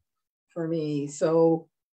song for me. So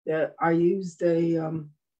I used an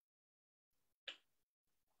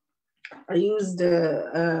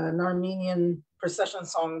Armenian procession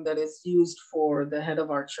song that is used for the head of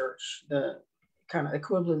our church, the kind of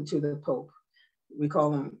equivalent to the Pope. We call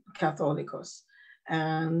them Catholicos.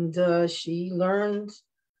 And she learned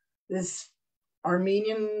this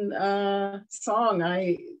Armenian song.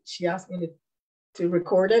 She asked me to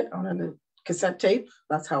record it on a cassette tape.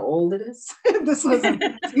 That's how old it is. This was in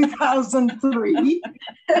 2003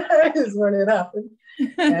 is when it happened.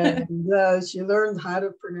 And she learned how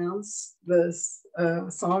to pronounce this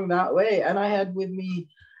song that way. And I had with me,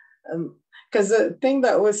 because the thing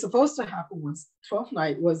that was supposed to happen was 12th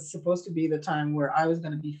night was supposed to be the time where I was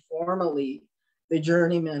going to be formally the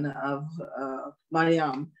journeyman of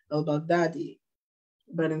Mariam el-Baghdadi.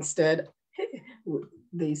 But instead,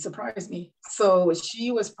 they surprised me. So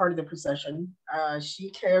she was part of the procession. She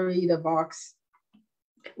carried a box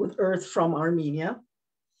with earth from Armenia.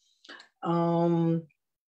 I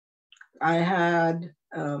had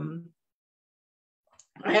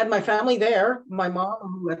my family there. My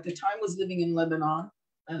mom, who at the time was living in Lebanon,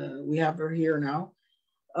 we have her here now.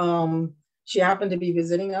 She happened to be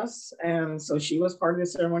visiting us, and so she was part of the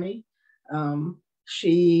ceremony.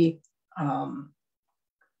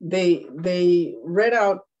 They read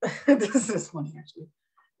out, this is funny actually,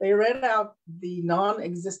 they read out the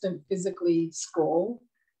non-existent physically scroll.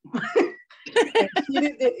 And she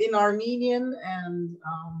did it in Armenian, and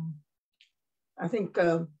I think,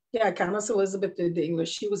 Canis Elizabeth did the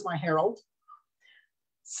English. She was my herald.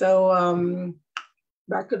 So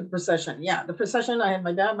back to the procession. Yeah, the procession, I had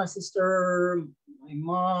my dad, my sister, my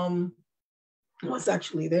mom was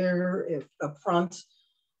actually there up front.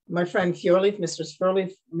 My friend Fjorleif, Mistress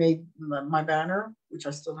Fjorleif, made my banner, which I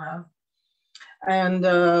still have. And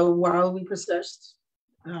while we processed,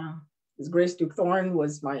 His Grace Duke Thorne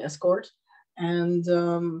was my escort. And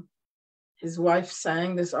his wife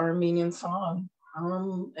sang this Armenian song.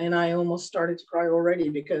 And I almost started to cry already,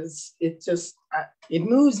 because it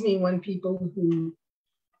moves me when people who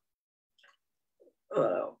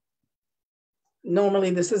normally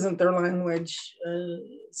this isn't their language,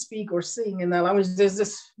 speak or sing in that language. There's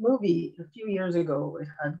this movie a few years ago, it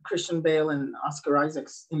had Christian Bale and Oscar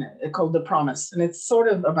Isaacs in it, called The Promise. And it's sort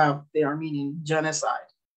of about the Armenian genocide,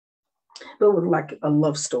 but with like a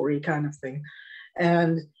love story kind of thing.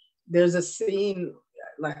 And there's a scene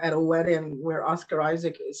like at a wedding where Oscar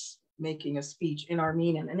Isaac is making a speech in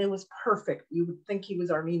Armenian, and it was perfect. You would think he was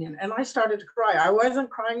Armenian. And I started to cry. I wasn't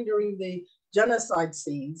crying during the genocide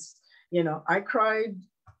scenes. I cried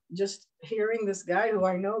just hearing this guy who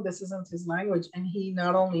I know this isn't his language, and he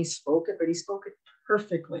not only spoke it, but he spoke it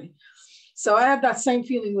perfectly. So I had that same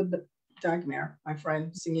feeling with the Dagmar, my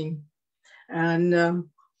friend, singing. And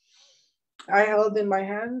I held in my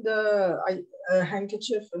hand a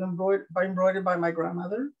handkerchief embroidered by my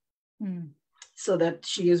grandmother, so that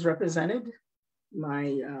she is represented.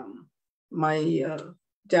 My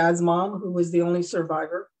dad's mom, who was the only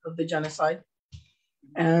survivor of the genocide.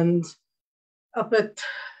 And up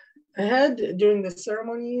ahead during the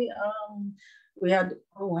ceremony, we had,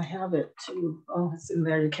 I have it too. Oh, it's in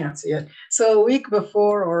there, you can't see it. So a week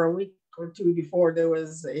before, or a week or two before, there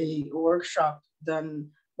was a workshop done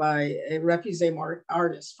by a refugee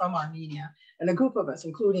artist from Armenia, and a group of us,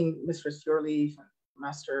 including Mistress Fjorleif and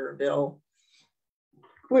Master Bill.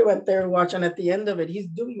 We went there to watch, and at the end of it, he's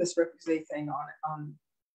doing this refugee thing on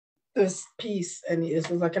this piece, and it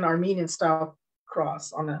was like an Armenian style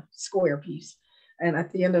cross on a square piece. And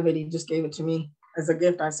at the end of it, he just gave it to me as a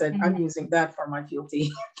gift. I said, I'm using that for my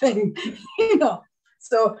fealty thing,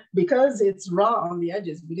 So because it's raw on the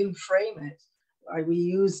edges, we didn't frame it. I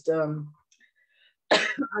used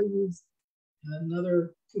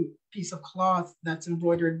another piece of cloth that's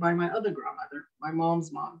embroidered by my other grandmother, my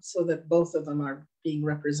mom's mom, so that both of them are being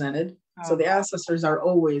represented. Oh. So the ancestors are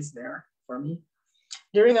always there for me.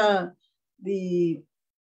 During the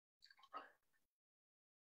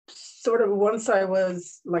sort of once I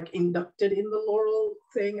was like inducted in the laurel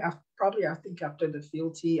thing, I think after the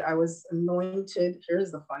fealty, I was anointed.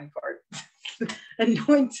 Here's the funny part.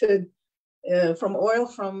 Anointed from oil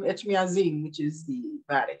from Etchmiadzin, which is the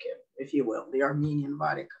Vatican, if you will, the Armenian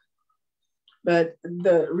Vatican. But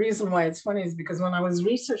the reason why it's funny is because when I was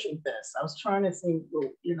researching this, I was trying to think, well,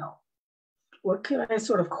 you know, what can I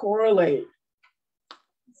sort of correlate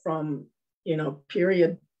from, you know,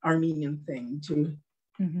 period Armenian thing to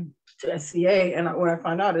SCA? And what I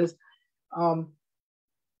found out is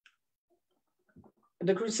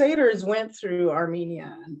the Crusaders went through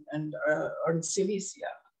Armenia and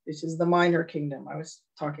Cilicia, which is the minor kingdom I was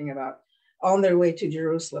talking about, on their way to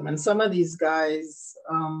Jerusalem. And some of these guys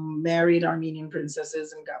married Armenian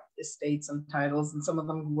princesses and got estates and titles, and some of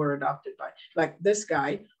them were adopted by, like this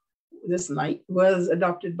guy, this knight was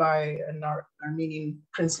adopted by an Armenian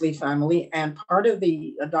princely family. And part of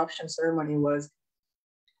the adoption ceremony was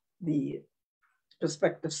the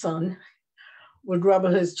prospective son would rub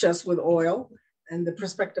his chest with oil, and the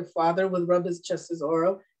prospective father would rub his chest with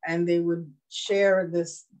oil, and they would share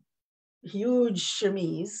this huge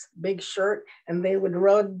chemise, big shirt, and they would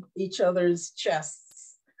rub each other's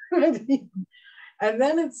chests. And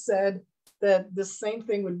then it said that the same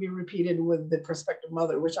thing would be repeated with the prospective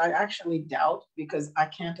mother, which I actually doubt, because I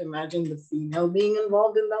can't imagine the female being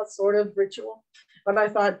involved in that sort of ritual. But I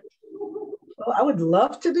thought, well, I would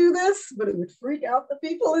love to do this, but it would freak out the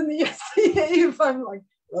people in the SCA if I'm like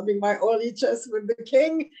rubbing my oily chest with the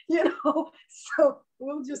king, you know? So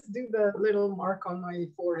we'll just do the little mark on my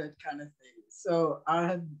forehead kind of thing. So I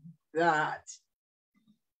had that.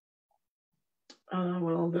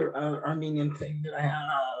 Well, the Armenian thing that I have.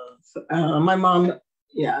 My mom,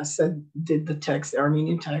 did the text, the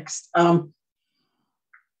Armenian text. I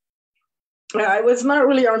was not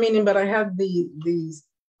really Armenian, but I had the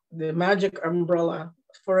magic umbrella.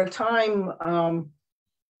 For a time,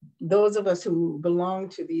 those of us who belong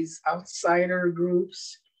to these outsider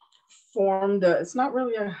groups formed, it's not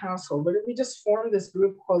really a household, but we just formed this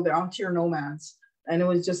group called the Antir Nomads. And it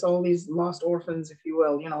was just all these lost orphans, if you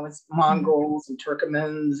will, you know, it's Mongols and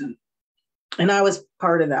Turkmens, and I was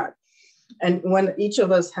part of that. And when each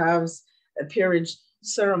of us has a peerage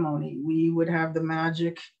ceremony, we would have the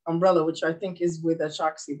magic umbrella, which I think is with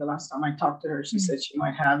Ashaksi. The last time I talked to her, she said she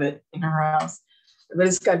might have it in her house. But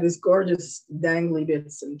it's got this gorgeous dangly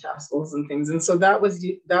bits and tassels and things. And so that was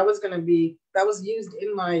used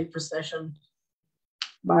in my procession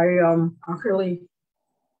by Achille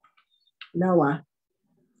Noah,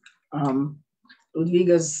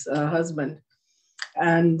 Ludwiga's husband.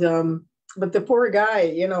 And but the poor guy,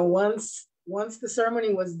 you know, once the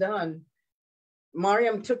ceremony was done,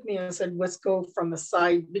 Mariam took me and said, let's go from the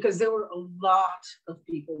side, because there were a lot of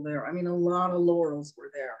people there. I mean, a lot of laurels were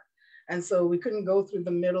there. And so we couldn't go through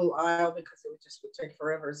the middle aisle because it would take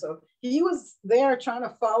forever. So he was there trying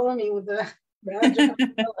to follow me with the magic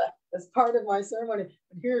umbrella as part of my ceremony.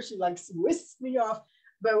 And here she like whisked me off.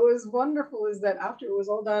 But what was wonderful is that after it was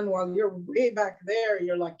all done, while you're way back there,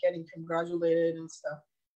 you're like getting congratulated and stuff.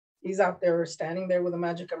 He's out there standing there with a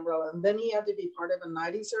magic umbrella. And then he had to be part of a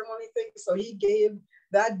knighting ceremony thing. So he gave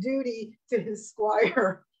that duty to his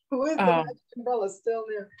squire with the magic umbrella still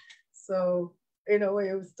there. So in a way,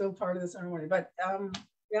 it was still part of the ceremony. But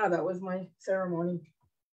yeah, that was my ceremony.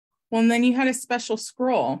 Well, and then you had a special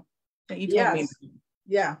scroll that you told me.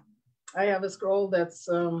 Yeah, I have a scroll that's,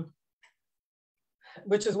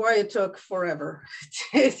 which is why it took forever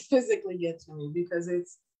to physically get to me, because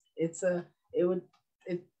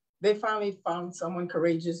they finally found someone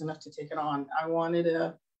courageous enough to take it on. I wanted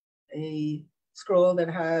a scroll that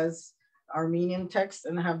has Armenian text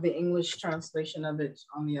and have the English translation of it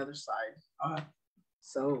on the other side.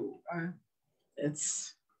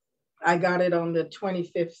 I got it on the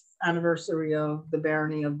 25th anniversary of the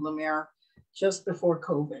barony of Lumiere, just before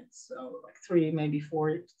COVID. So like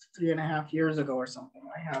 3.5 years ago or something.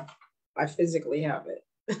 I physically have it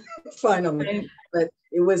finally, but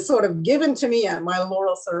it was sort of given to me at my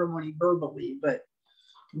laurel ceremony verbally, but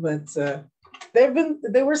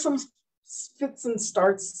there were some fits and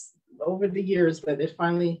starts over the years, but it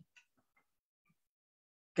finally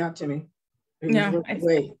got to me.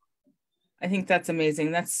 I think that's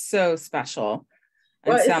amazing. That's so special.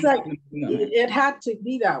 Well, it's like it had to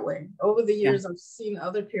be that way. Over the years, I've seen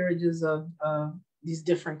other peerages of these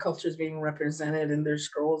different cultures being represented and their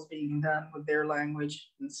scrolls being done with their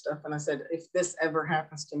language and stuff. And I said, if this ever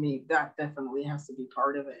happens to me, that definitely has to be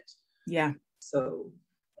part of it. Yeah. So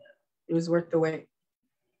it was worth the wait.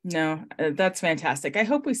 No, that's fantastic. I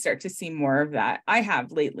hope we start to see more of that. I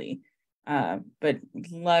have lately. but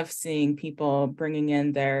love seeing people bringing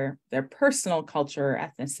in their personal culture,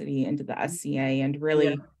 ethnicity into the SCA, and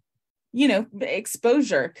really,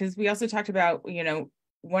 exposure. Because we also talked about,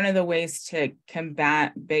 one of the ways to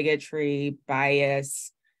combat bigotry,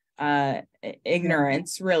 bias,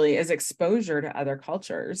 ignorance really is exposure to other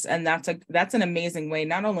cultures. And that's an amazing way,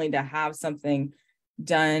 not only to have something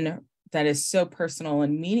done that is so personal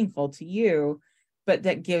and meaningful to you, but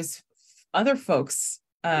that gives other folks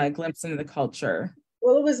a glimpse into the culture.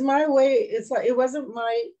 Well, it was my way. It's like, it wasn't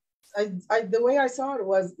my, the way I saw it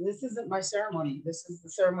was, this isn't my ceremony. This is the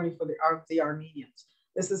ceremony for the Armenians.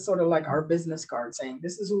 This is sort of like our business card saying,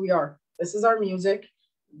 this is who we are. This is our music.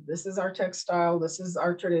 This is our textile. This is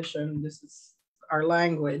our tradition. This is our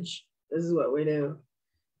language. This is what we do.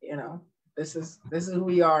 This is who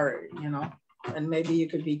we are, and maybe you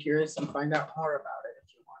could be curious and find out more about it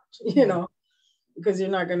if you want, because you're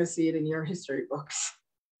not going to see it in your history books.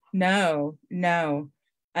 No.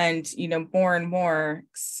 And, more and more,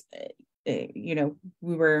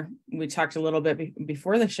 we talked a little bit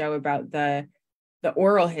before the show about the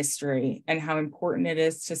oral history and how important it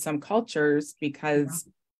is to some cultures, because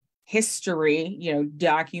history,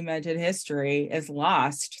 documented history is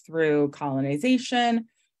lost through colonization,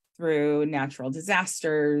 through natural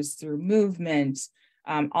disasters, through movement,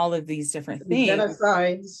 all of these different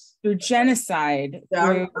things. Through genocide.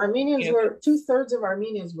 Armenians were 2/3 of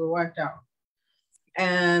Armenians were wiped out.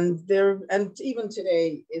 And even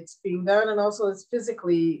today it's being done, and also it's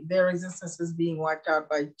physically, their existence is being wiped out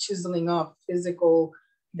by chiseling off physical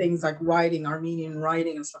things like writing, Armenian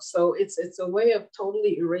writing and stuff. So it's a way of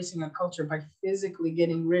totally erasing a culture by physically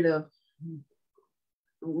getting rid of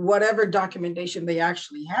whatever documentation they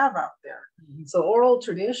actually have out there. So oral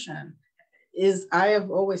tradition is, I have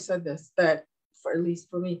always said this, that at least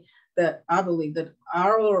for me, that I believe that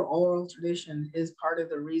our oral tradition is part of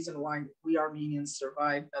the reason why we Armenians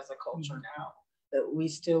survive as a culture now, that we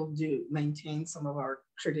still do maintain some of our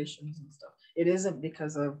traditions and stuff. It isn't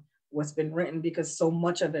because of what's been written, because so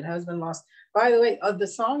much of it has been lost. By the way, of the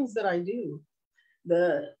songs that I do,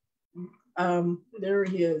 there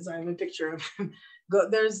he is, I have a picture of him.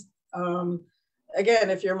 There's, again,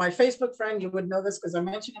 if you're my Facebook friend, you would know this because I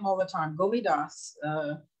mention him all the time. Gomi Das,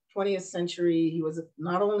 20th century, he was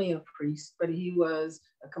not only a priest, but he was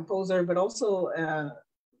a composer, but also a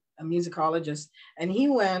musicologist. And he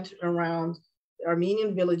went around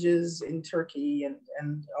Armenian villages in Turkey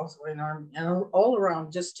and also and all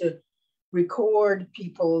around, just to record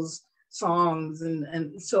people's songs.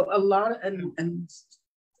 And so a lot, and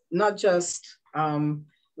not just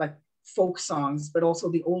like folk songs, but also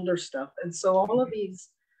the older stuff. And so all of these,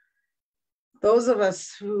 those of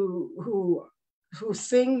us who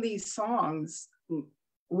sing these songs,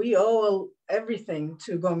 we owe everything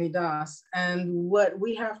to Gomi Das. And what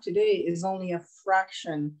we have today is only a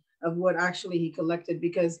fraction of what actually he collected,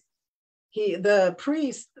 because the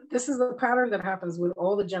priest, this is the pattern that happens with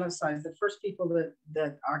all the genocides. The first people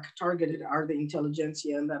that are targeted are the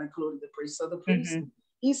intelligentsia, and that included the priest. So the priest,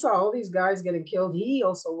 he saw all these guys getting killed. He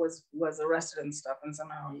also was arrested and stuff, and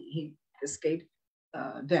somehow he escaped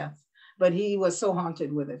death. But he was so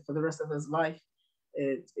haunted with it for the rest of his life.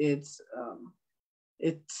 It's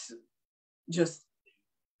just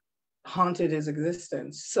haunted his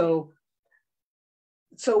existence.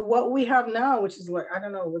 So what we have now, which is like, I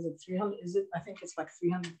don't know, was it 300? I think it's like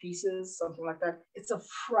 300 pieces, something like that. It's a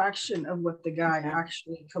fraction of what the guy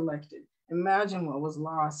actually collected. Imagine what was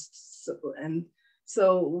lost.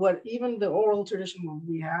 So what even the oral tradition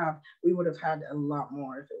we would have had a lot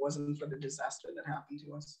more if it wasn't for the disaster that happened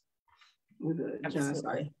to us with the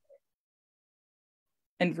genocide.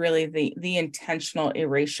 And really the intentional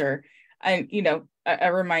erasure. And,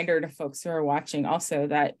 a reminder to folks who are watching also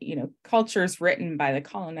that, cultures written by the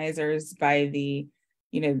colonizers, by the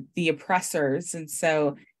oppressors. And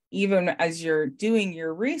so even as you're doing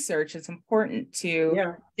your research, it's important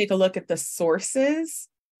to take a look at the sources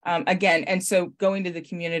again. And so going to the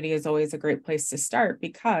community is always a great place to start,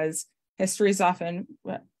 because history is often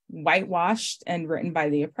whitewashed and written by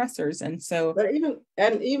the oppressors. And so, but even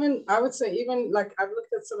I would say, even like I've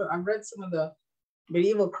read some of the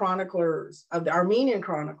medieval chroniclers, of the Armenian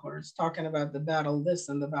chroniclers, talking about the battle this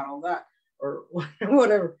and the battle that, or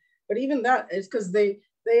whatever. But even that is because they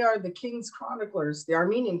are the king's chroniclers, the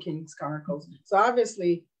Armenian king's chronicles. So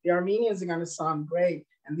obviously the Armenians are going to sound great,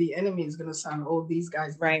 and the enemy is going to sound, oh, these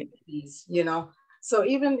guys, right? These, So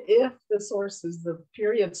even if the sources, the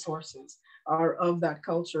period sources, are of that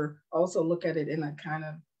culture, also look at it in a kind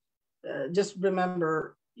of just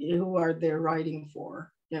remember who are they writing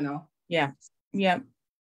for, Yeah.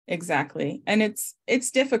 Exactly. And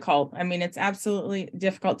it's difficult. I mean, it's absolutely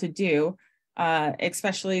difficult to do,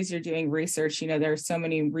 especially as you're doing research. You know, there are so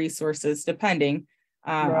many resources depending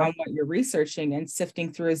Right. on what you're researching, and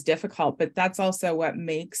sifting through is difficult, but that's also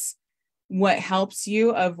what helps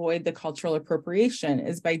you avoid the cultural appropriation,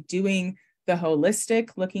 is by doing the holistic,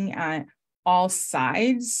 looking at all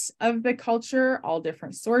sides of the culture, all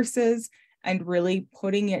different sources, and really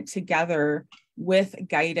putting it together with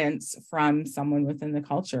guidance from someone within the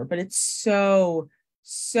culture. But it's so,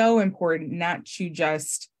 so important not to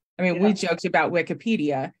just, I mean, we joked about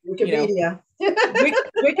Wikipedia. Wikipedia.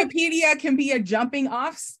 Wikipedia can be a jumping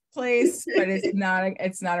off place, but it's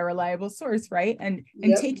not a reliable source, right? And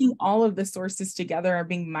taking all of the sources together and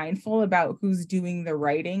being mindful about who's doing the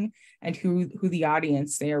writing and who the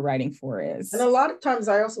audience they are writing for is. And a lot of times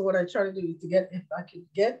what I try to do to get, if I could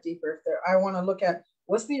get deeper, if there, I want to look at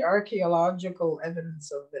what's the archaeological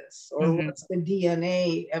evidence of this, or what's the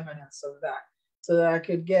DNA evidence of that, so that I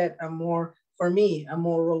could get a more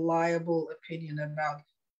reliable opinion about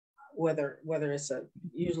whether it's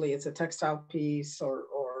usually it's a textile piece or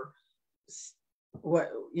what,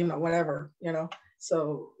 whatever,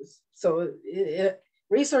 so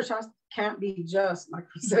research can't be just, like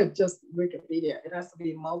we said, just Wikipedia. It has to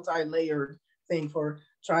be a multi-layered thing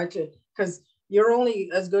because you're only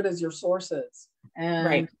as good as your sources.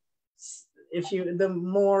 And the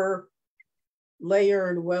more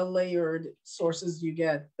well-layered sources you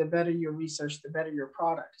get, the better your research, the better your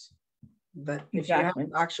product. But if you have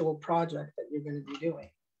an actual project that you're going to be doing.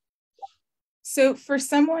 So for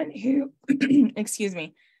someone who, excuse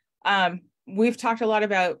me, we've talked a lot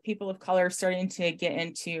about people of color starting to get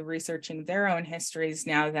into researching their own histories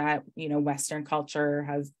now that, Western culture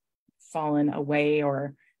has fallen away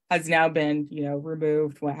or has now been,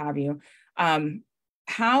 removed, what have you.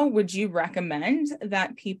 How would you recommend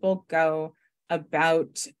that people go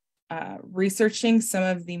about researching some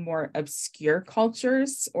of the more obscure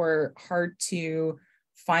cultures or hard to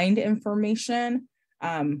find information?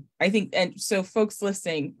 I think, and so folks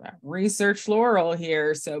listening, research Laurel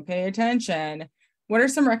here, so pay attention. What are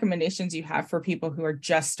some recommendations you have for people who are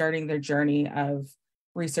just starting their journey of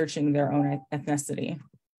researching their own ethnicity?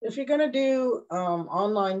 If you're going to do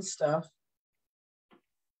online stuff,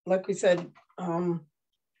 like we said, the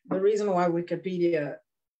reason why Wikipedia,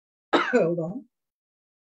 hold on,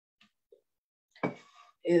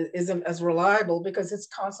 isn't as reliable, because it's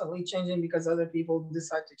constantly changing, because other people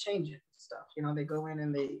decide to change it. Stuff, they go in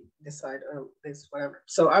and they decide, oh, this, whatever.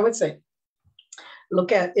 So I would say,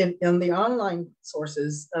 look at it in the online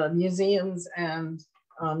sources, museums and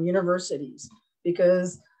universities,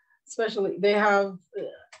 because especially they have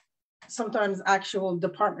sometimes actual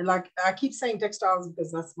department. Like I keep saying textiles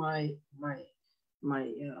because that's my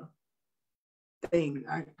thing.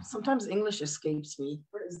 Sometimes English escapes me.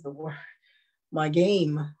 What is the word? My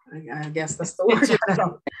game. I guess that's the word.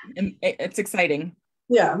 It's exciting.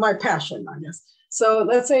 Yeah, my passion, I guess. So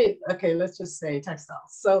let's just say textiles.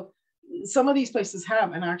 So some of these places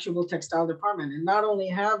have an actual textile department, and not only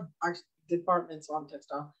have departments on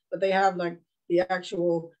textile, but they have like the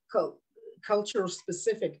actual culture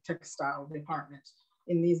specific textile department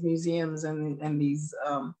in these museums and these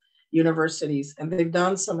universities. And they've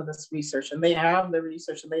done some of this research, and they have the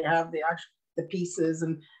research, and they have the pieces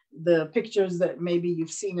and the pictures that maybe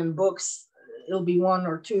you've seen in books. It'll be one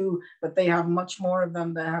or two, but they have much more of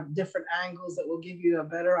them that have different angles that will give you a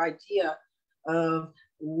better idea of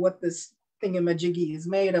what this thingamajiggy is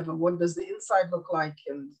made of, and what does the inside look like.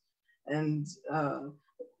 And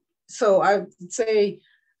so I would say,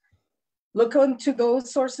 look into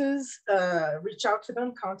those sources, reach out to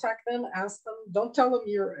them, contact them, ask them. Don't tell them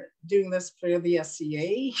you're doing this for the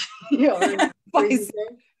SCA.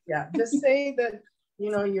 Yeah, just say that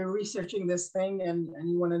you're researching this thing and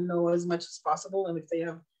you want to know as much as possible. And if they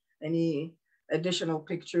have any additional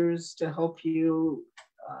pictures to help you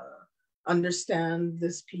understand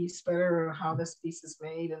this piece better, or how this piece is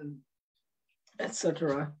made, and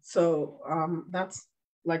etc. So that's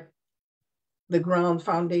like the ground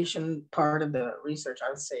foundation part of the research. I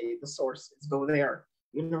would say the sources, go there,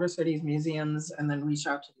 universities, museums, and then reach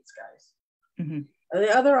out to these guys. Mm-hmm.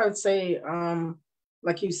 The other, I would say,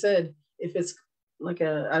 like you said, if it's like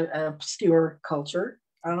an obscure culture,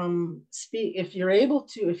 if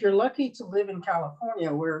you're lucky to live in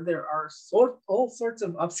California, where there are all sorts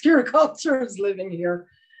of obscure cultures living here,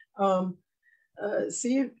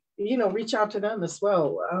 reach out to them as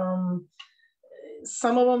well.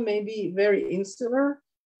 Some of them may be very insular,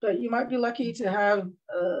 but you might be lucky to have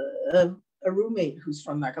a roommate who's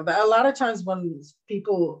from that. A lot of times when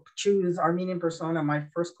people choose Armenian persona, my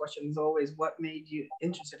first question is always, what made you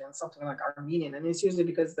interested in something like Armenian? And it's usually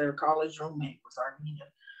because their college roommate was Armenian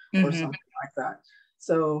or something like that.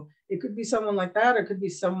 So it could be someone like that. It could be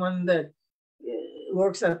someone that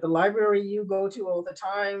works at the library you go to all the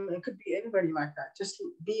time. It could be anybody like that. Just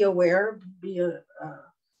be aware, be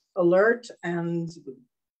alert, and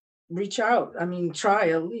reach out. I mean, try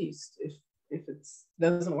at least. If it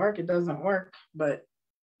doesn't work, it doesn't work. But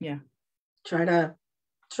yeah, try to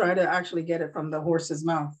actually get it from the horse's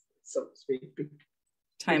mouth, so to speak, because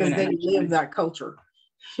they live that culture.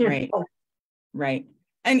 Right. Right.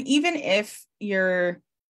 And even if you're,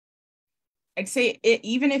 I'd say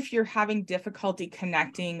even if you're having difficulty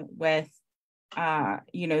connecting with,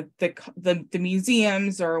 you know, the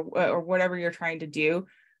museums or whatever you're trying to do,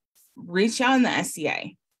 reach out in the SCA.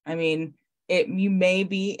 I mean, you may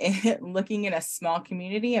be looking at a small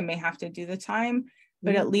community and may have to do the time,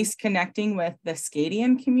 but at least connecting with the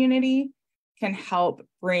Scadian community can help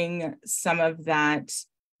bring some of that.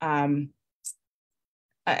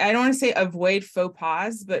 I don't want to say avoid faux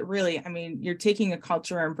pas, but really, I mean, you're taking a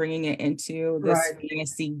culture and bringing it into this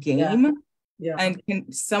fantasy game. Yeah. And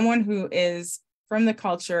someone who is from the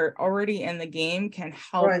culture already in the game can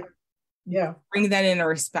help bring that in a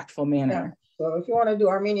respectful manner. So if you want to do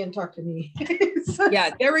Armenian, talk to me.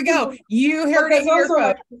 Yeah, there we go. You heard it here.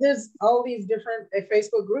 Also, there's all these different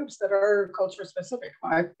Facebook groups that are culture specific,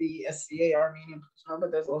 like the SCA Armenian,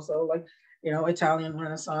 but there's also, like, you know, Italian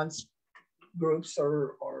Renaissance groups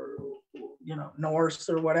or you know, Norse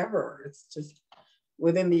or whatever. It's just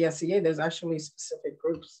within the SCA, there's actually specific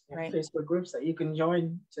groups, Facebook groups that you can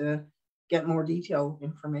join to get more detailed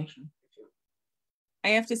information. I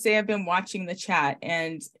have to say, I've been watching the chat,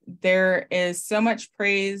 and there is so much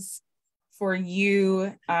praise for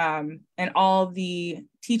you and all the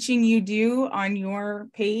teaching you do on your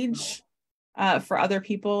page for other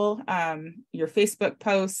people, your Facebook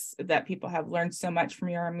posts, that people have learned so much from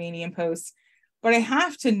your Armenian posts. But I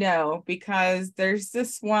have to know, because there's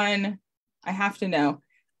this one, I have to know.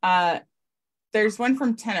 There's one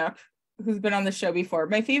from Tenok, who's been on the show before.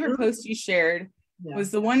 My favorite post you shared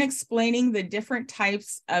was the one explaining the different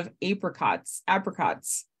types of apricots.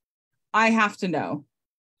 I have to know,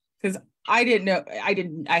 because I didn't know.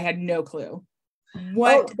 I had no clue.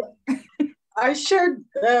 What? Oh, I shared.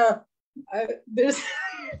 There's.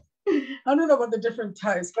 I don't know about the different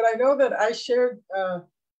types, but I know that I shared.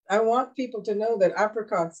 I want people to know that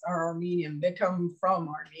apricots are Armenian. They come from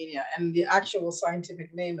Armenia, and the actual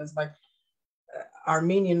scientific name is like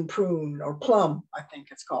Armenian prune or plum, I think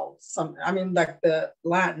it's called. Like the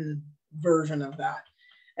Latin version of that.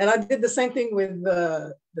 And I did the same thing with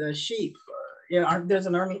the sheep. You know, there's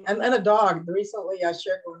an Armenian and a dog. Recently, I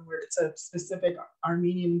shared one where it's a specific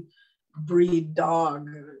Armenian breed dog.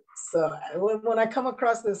 So when I come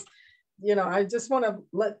across this, you know, I just want to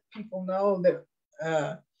let people know that,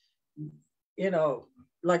 you know,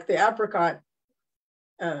 like the apricot,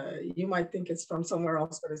 you might think it's from somewhere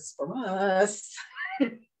else, but it's from us.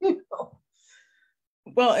 You know?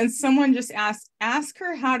 Well, and someone just ask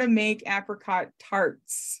her how to make apricot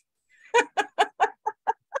tarts.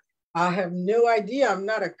 I have no idea. I'm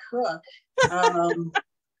not a cook.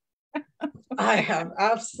 I have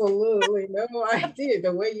absolutely no idea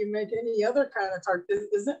the way you make any other kind of tart.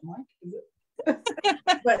 Is it, Mike? Is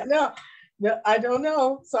it? But no, I don't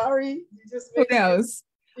know. Sorry. You just who knows?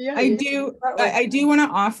 Yeah, I do want to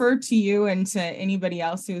offer to you and to anybody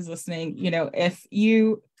else who's listening, you know, if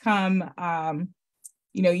you come,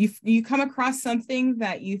 you know, you come across something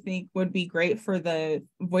that you think would be great for the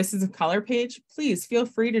Voices of Color page, please feel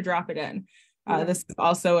free to drop it in. This is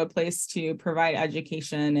also a place to provide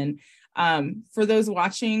education. And for those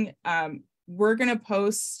watching, we're going to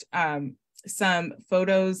post some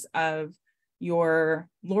photos of your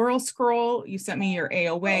Laurel Scroll. You sent me your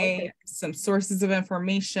AOA, some sources of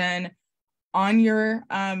information on your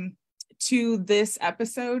to this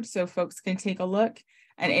episode, so folks can take a look,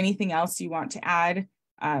 and anything else you want to add,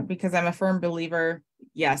 because I'm a firm believer,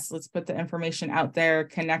 yes, let's put the information out there,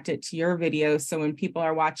 connect it to your video, so when people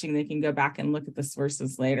are watching, they can go back and look at the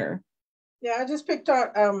sources later. Yeah, I just picked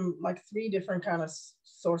out like 3 different kind of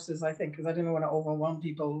sources, I think, because I didn't want to overwhelm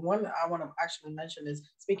people. One I want to actually mention is,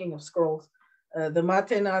 speaking of scrolls, the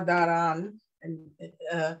Matena Daran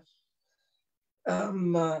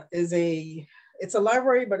it's a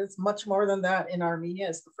library, but it's much more than that in Armenia.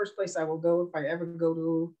 It's the first place I will go if I ever go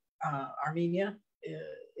to Armenia.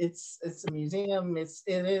 It's a museum. It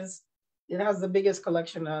has the biggest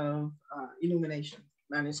collection of illumination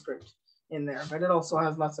manuscript in there, but it also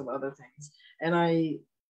has lots of other things. And I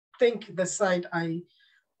think the site I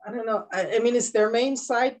I don't know. I mean, it's their main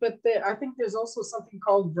site, but I think there's also something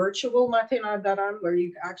called virtual Matina Daran, where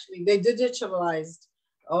you actually, they digitalized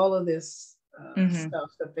all of this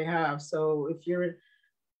stuff that they have. So if you're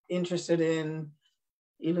interested in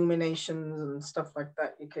illuminations and stuff like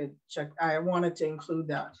that, you could check. I wanted to include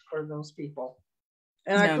that for those people.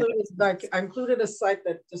 And I included a site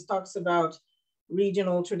that just talks about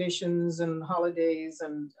regional traditions and holidays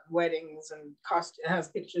and weddings and it has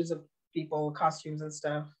pictures of people, costumes and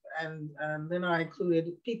stuff. And then I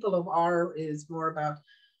included People of R is more about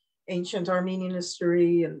ancient Armenian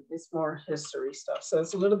history, and it's more history stuff. So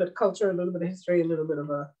it's a little bit of culture, a little bit of history, a little bit of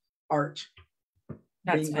art.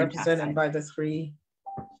 That's being represented by the three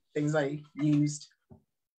things I used.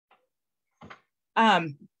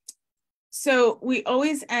 So we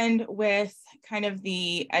always end with kind of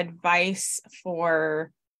the advice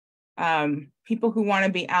for people who want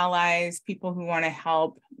to be allies, people who want to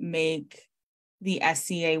help make the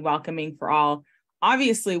SCA welcoming for all.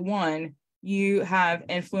 Obviously, one, you have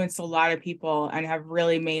influenced a lot of people and have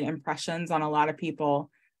really made impressions on a lot of people,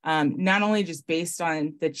 not only just based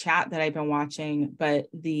on the chat that I've been watching, but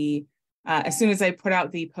as soon as I put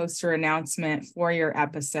out the poster announcement for your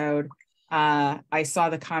episode, I saw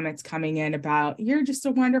the comments coming in about, you're just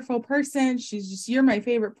a wonderful person. You're my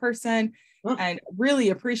favorite person. And really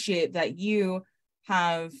appreciate that you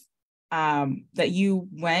have, that you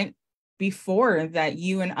went before, that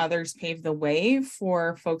you and others paved the way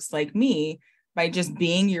for folks like me by just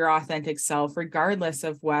being your authentic self, regardless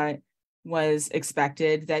of what was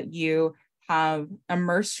expected, that you have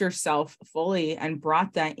immersed yourself fully and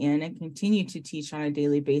brought that in and continue to teach on a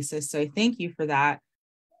daily basis. So I thank you for that.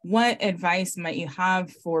 What advice might you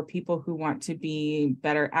have for people who want to be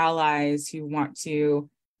better allies, who want to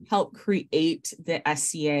help create the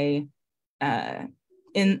SCA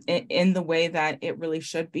in the way that it really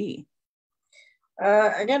should be?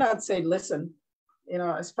 Again, I'd say listen. You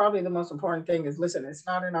know, it's probably the most important thing is listen. It's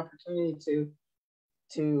not an opportunity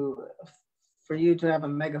for you to have a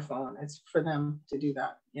megaphone. It's for them to do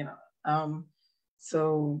that. You know,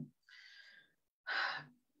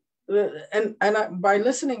 and by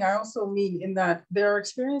listening, I also mean in that there are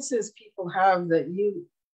experiences people have that you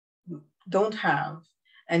don't have,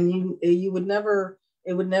 and it would never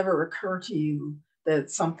occur to you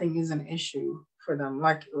that something is an issue for them.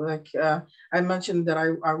 Like I mentioned that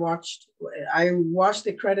I watched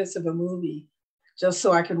the credits of a movie just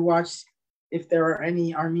so I could watch if there are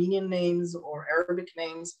any Armenian names or Arabic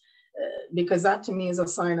names, because that to me is a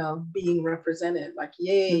sign of being represented. Like,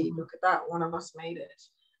 yay, look at that, one of us made it.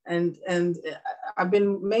 And I've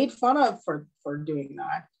been made fun of for doing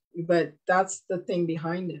that, but that's the thing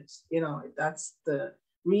behind it. You know, that's the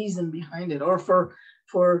reason behind it. Or for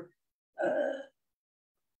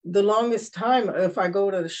the longest time, if I go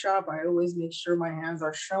to the shop, I always make sure my hands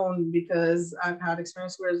are shown, because I've had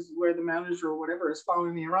experience where the manager or whatever is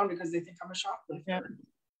following me around because they think I'm a shoplifter.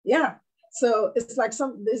 Yeah. So it's like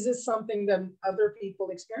this is something that other people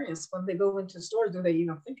experience when they go into stores. Do they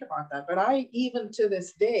even think about that? But I, even to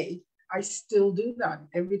this day, I still do that.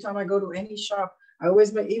 Every time I go to any shop, I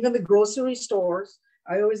always make, even the grocery stores,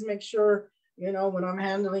 I always make sure, you know, when I'm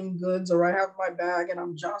handling goods or I have my bag and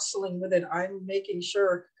I'm jostling with it, I'm making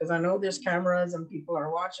sure, because I know there's cameras and people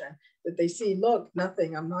are watching, that they see, look,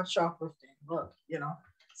 nothing, I'm not shoplifting, look, you know.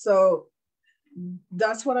 So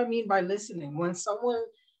that's what I mean by listening. When someone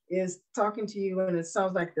is talking to you and it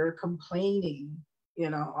sounds like they're complaining, you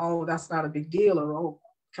know, oh, that's not a big deal, or oh,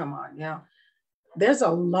 come on, you know, there's a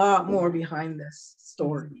lot more behind this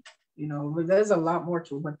story, you know, there's a lot more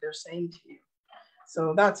to what they're saying to you.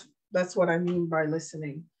 So that's what I mean by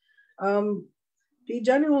listening. Be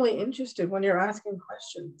genuinely interested when you're asking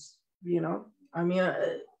questions, you know. I mean,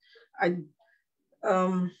 I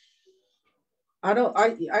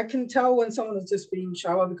can tell when someone is just being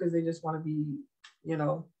shallow because they just want to be, you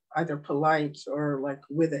know, either polite or like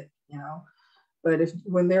with it, you know. But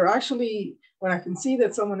when I can see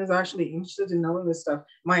that someone is actually interested in knowing this stuff,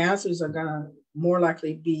 my answers are gonna more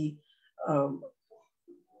likely be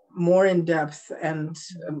more in depth and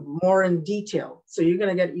more in detail. So you're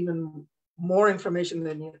gonna get even more information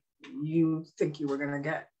than you think you were gonna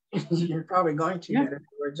get. You're probably going to get it.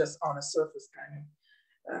 We're just on a surface kind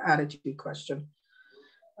of attitude question.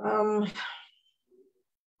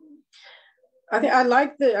 I think I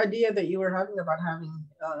like the idea that you were having about having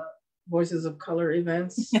Voices of Color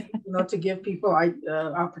events, you know, to give people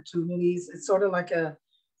opportunities. It's sort of like a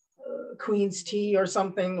Queen's Tea or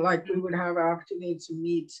something, like we would have an opportunity to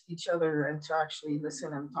meet each other and to actually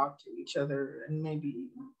listen and talk to each other and maybe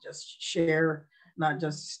just share, not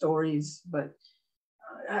just stories, but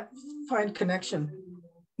find connection.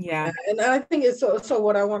 Yeah. And I think it's so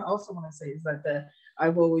what I also want to say is that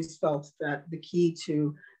I've always felt that the key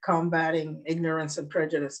to combating ignorance and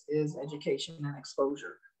prejudice is education and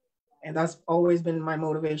exposure. And that's always been my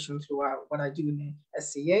motivation throughout what I do in the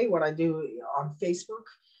SCA, what I do on Facebook,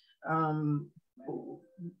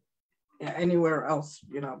 anywhere else,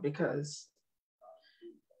 because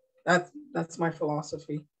that's my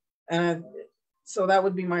philosophy. And so that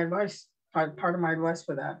would be my advice. Part of my advice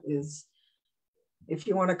for that is, if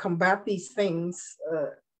you want to combat these things,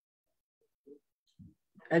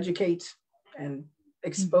 educate and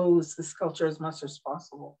expose this culture as much as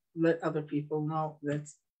possible. Let other people know that,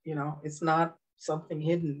 it's not something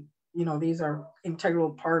hidden. These are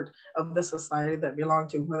integral part of the society that belong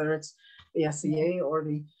to, whether it's the SCA or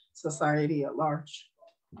the society at large.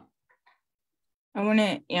 I want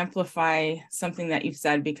to amplify something that you've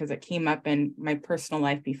said because it came up in my personal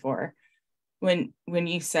life before. When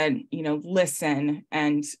you said, listen,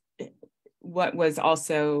 and what was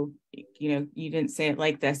also, you didn't say it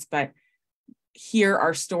like this, but hear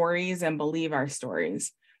our stories and believe our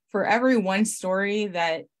stories. For every one story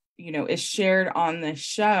that, is shared on this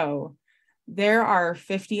show, there are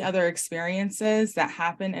 50 other experiences that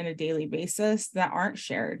happen on a daily basis that aren't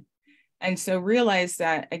shared. And so realize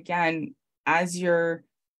that, again, as you're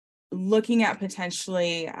looking at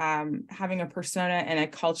potentially having a persona in a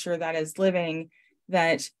culture that is living,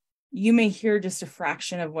 that you may hear just a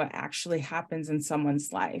fraction of what actually happens in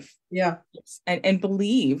someone's life. Yeah. And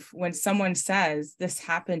believe when someone says, this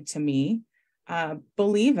happened to me,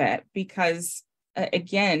 believe it, because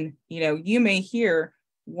again, you may hear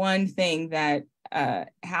one thing that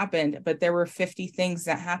happened, but there were 50 things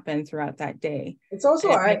that happened throughout that day. It's also,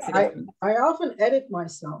 I often edit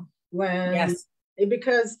myself when, yes,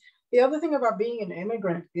 because the other thing about being an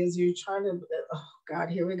immigrant is you're trying to, oh God,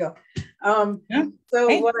 here we go. So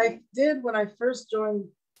what I did when I first joined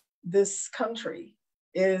this country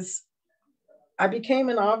is I became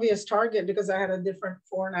an obvious target because I had a different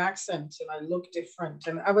foreign accent and I looked different.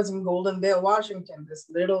 And I was in Golden Vale, Washington, this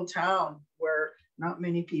little town where not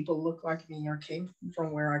many people look like me or came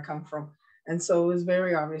from where I come from. And so it was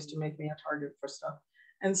very obvious to make me a target for stuff.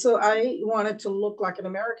 And so I wanted to look like an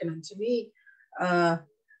American. And to me,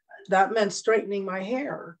 that meant straightening my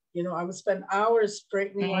hair. I would spend hours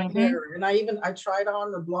straightening my hair. And I tried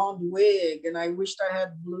on a blonde wig and I wished I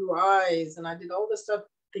had blue eyes. And I did all this stuff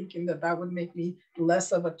thinking that would make me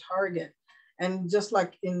less of a target. And just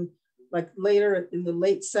like later in the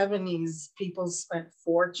late 70s, people spent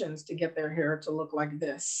fortunes to get their hair to look like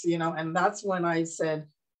this, and that's when I said,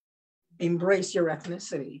 embrace your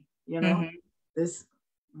ethnicity, this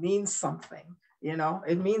means something,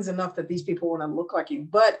 it means enough that these people want to look like you.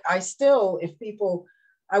 But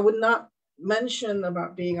I would not mention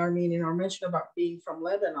about being Armenian or mention about being from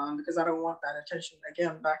Lebanon, because I don't want that attention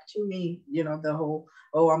again back to me, the whole,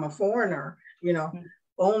 oh, I'm a foreigner,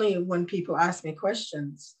 only when people ask me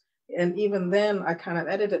questions. And even then I kind of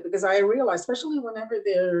edit it, because I realize, especially whenever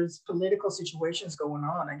there's political situations going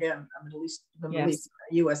on, again, Middle East,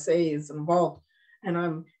 USA is involved,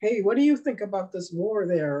 and hey, what do you think about this war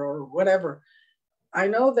there or whatever? I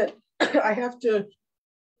know that I have to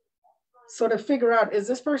sort of figure out, is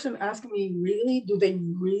this person asking me do they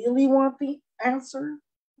really want the answer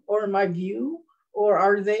or my view, or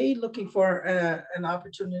are they looking for an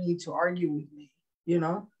opportunity to argue with me,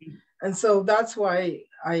 And so that's why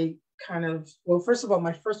I first of all,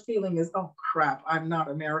 my first feeling is, oh crap, I'm not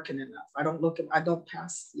American enough. I don't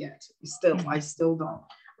pass yet. I still don't,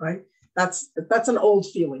 right? That's an old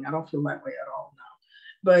feeling. I don't feel that way at all now.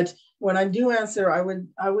 But when I do answer, I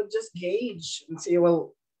would just gauge and see,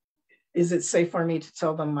 well, is it safe for me to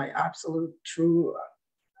tell them my absolute true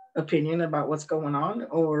opinion about what's going on,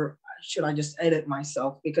 or should I just edit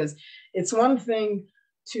myself? Because it's one thing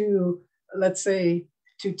to, let's say,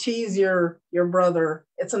 to tease your brother.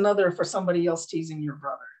 It's another for somebody else teasing your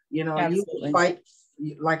brother. Absolutely. You fight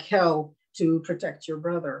like hell to protect your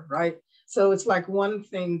brother, right? So it's like one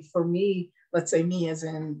thing for me, let's say me as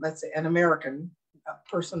let's say an American, a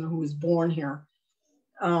person who was born here,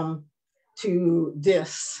 to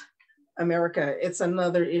diss America. It's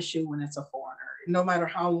another issue when it's a foreigner, no matter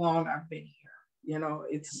how long I've been here,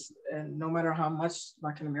 and no matter how much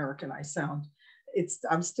like an American I sound,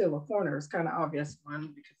 I'm still a foreigner. It's kind of obvious,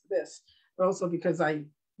 one, because of this, but also because I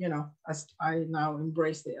now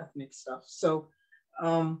embrace the ethnic stuff. So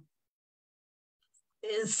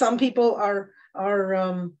some people are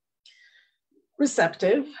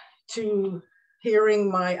receptive to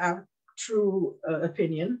hearing my true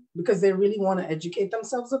opinion, because they really want to educate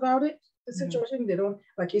themselves about it. The situation, they don't,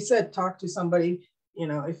 like you said, talk to somebody,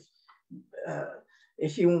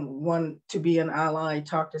 if you want to be an ally,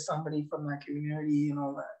 talk to somebody from that community and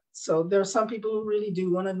all that. So there are some people who really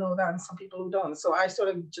do want to know that, and some people who don't. So I sort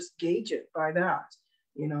of just gauge it by that,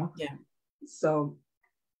 you know? Yeah. So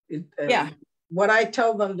what I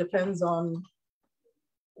tell them depends on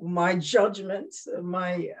my judgment,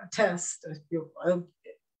 my test,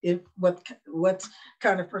 if what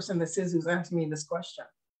kind of person this is who's asking me this question.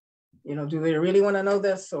 You know, do they really want to know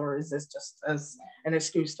this, or is this just as an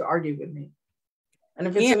excuse to argue with me? And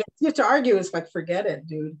if it's an excuse to argue, it's like, forget it,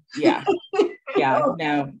 dude. Yeah. Yeah.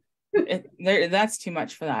 No. That's too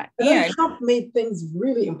much for that. And then Trump made things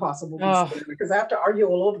really impossible because I have to argue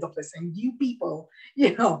all over the place. And you people,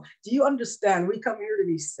 you know, do you understand? We come here to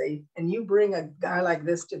be safe, and you bring a guy like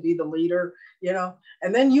this to be the leader, you know,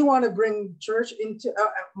 and then you want to bring church into.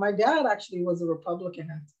 My dad actually was a Republican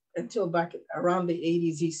until back around the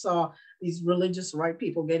 80s. He saw these religious right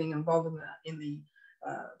people getting involved in the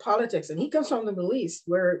politics, and he comes from the Middle East,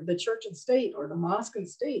 where the church and state, or the mosque and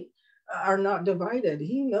state, are not divided.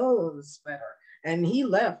 He knows better. And he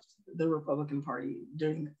left the Republican Party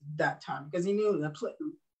during that time because he knew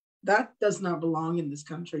that does not belong in this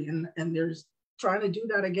country. And there's trying to do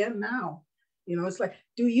that again now. You know, it's like,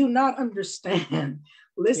 do you not understand?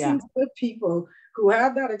 Listen to the people who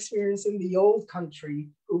have that experience in the old country,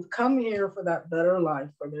 who've come here for that better life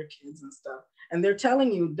for their kids and stuff. And they're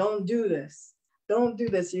telling you, don't do this. Don't do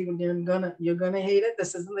this. You're gonna hate it.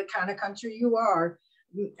 This isn't the kind of country you are.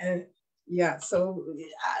 And so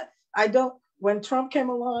I don't, when Trump came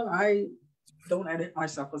along, I don't edit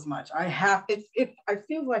myself as much. I have, if I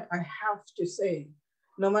feel like I have to say,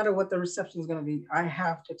 no matter what the reception is going to be, I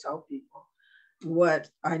have to tell people what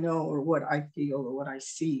I know or what I feel or what I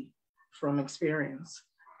see from experience,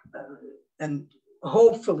 and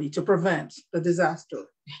hopefully to prevent the disaster,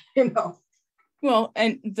 you know. Well,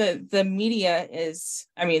 and the media is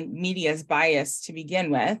biased to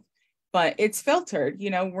begin with, but it's filtered. You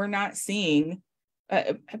know, we're not seeing,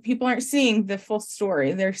 people aren't seeing the full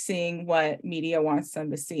story. They're seeing what media wants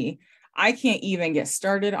them to see. I can't even get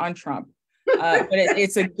started on Trump, but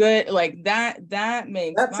it's a good, like, that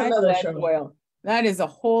makes my blood boil. That is a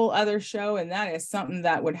whole other show, and that is something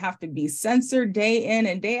that would have to be censored day in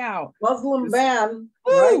and day out. Muslim ban,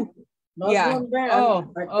 right? Muslim ban.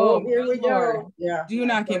 Here we go. Yeah. Do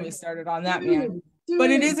not get me started on that, man. But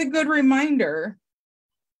it is a good reminder,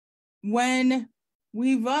 when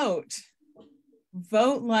we vote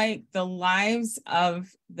like the lives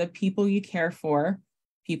of the people you care for,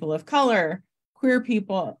 people of color, queer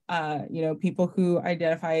people, people who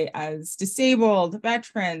identify as disabled,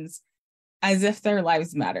 veterans, as if their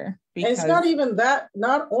lives matter. Because it's not even that,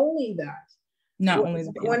 not only that.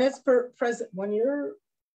 When it's present,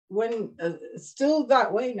 when it's still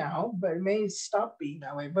that way now, but it may stop being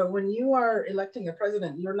that way. But when you are electing a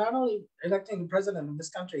president, you're not only electing the president of this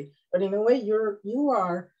country, but in a way you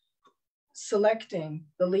are selecting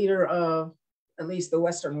the leader of at least the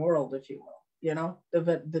Western world, if you will, you know,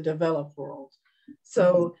 the developed world.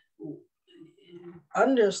 So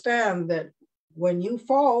understand that when you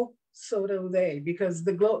fall, so do they, because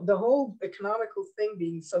the whole economical thing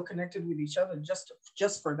being so connected with each other,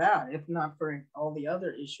 just for that, if not for all the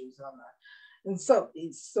other issues on that. And so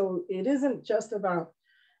it isn't just about,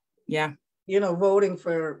 voting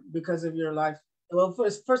for because of your life. Well,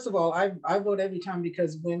 first of all, I vote every time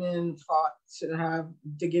because women fought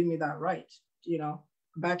to give me that right. You know,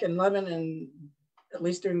 back in Lebanon, at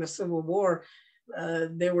least during the Civil War,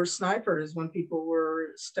 there were snipers when people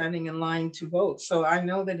were standing in line to vote. So I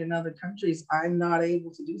know that in other countries, I'm not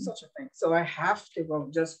able to do such a thing. So I have to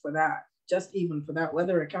vote just for that, just even for that,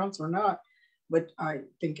 whether it counts or not. But I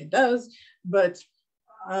think it does. But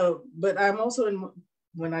I'm also,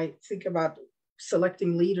 when I think about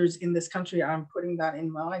selecting leaders in this country, I'm putting that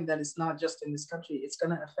in mind that it's not just in this country. It's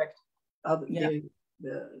going to affect the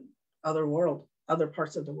other world, other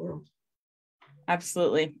parts of the world.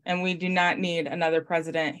 Absolutely. And we do not need another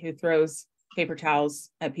president who throws paper towels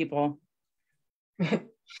at people. That's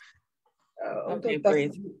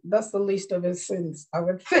the least of his sins, I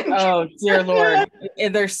would think. Oh, dear Lord.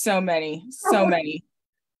 There's so many.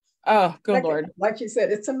 Oh, good Lord. Like you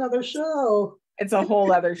said, it's another show. It's a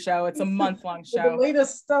whole other show. It's a month-long show. The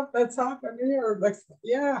latest stuff that's happened here.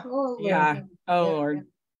 Lord.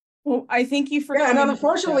 Well, I thank you for coming. And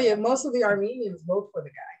unfortunately, most of the Armenians vote for the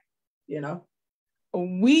guy, you know.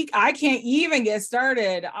 I can't even get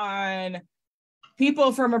started on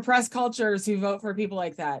people from oppressed cultures who vote for people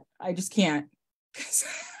like that. I just can't.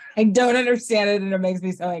 I don't understand it, and it makes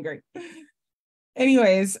me so angry.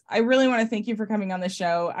 Anyways, I really want to thank you for coming on the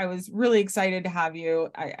show. I was really excited to have you.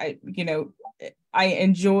 I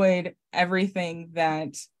enjoyed everything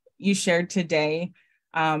that you shared today.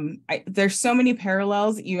 There's so many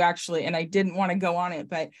parallels you actually, and I didn't want to go on it,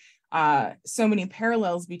 but so many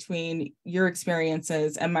parallels between your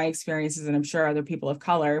experiences and my experiences, and I'm sure other people of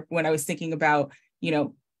color. When I was thinking about,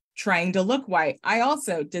 trying to look white, I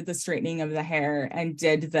also did the straightening of the hair and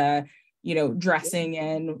did the, dressing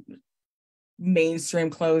in mainstream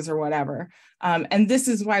clothes or whatever. And this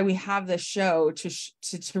is why we have this show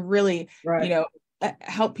to really, right.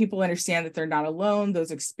 Help people understand that they're not alone.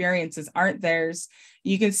 Those experiences aren't theirs.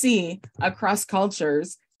 You can see across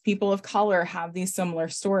cultures, people of color have these similar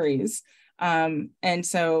stories. And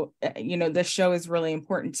so, this show is really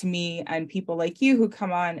important to me and people like you who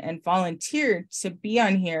come on and volunteer to be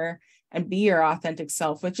on here and be your authentic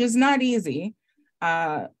self, which is not easy.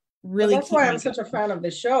 Really, that's why I'm such a fan of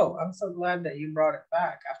the show. I'm so glad that you brought it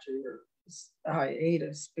back after your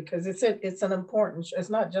hiatus, because it's an important show.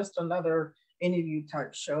 It's not just another interview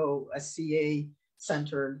type show, a CA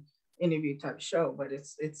centered interview type show, but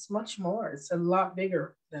it's much more. It's a lot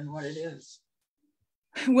bigger than what it is.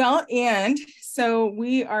 Well, and so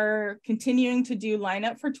we are continuing to do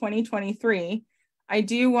lineup for 2023. I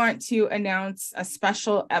do want to announce a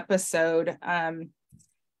special episode,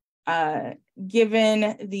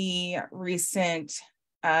 given the recent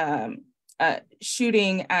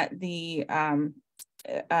shooting at the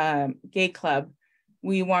gay club.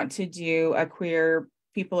 We want to do a queer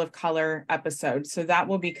people of color episode. So that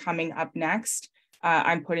will be coming up next.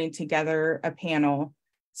 I'm putting together a panel.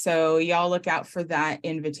 So y'all look out for that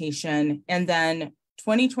invitation. And then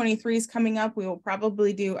 2023 is coming up. We will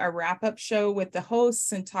probably do a wrap-up show with the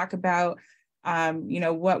hosts and talk about,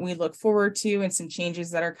 what we look forward to and some changes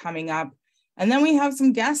that are coming up. And then we have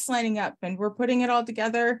some guests lining up and we're putting it all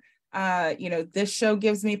together. This show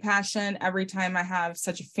gives me passion every time I have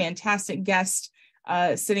such a fantastic guest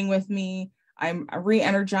sitting with me. I'm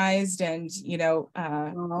re-energized and,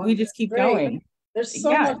 we just keep going. There's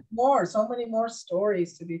so much more, so many more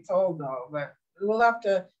stories to be told though, but we'll have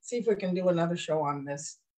to see if we can do another show on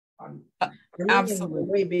this. Absolutely.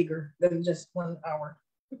 Way bigger than just 1 hour.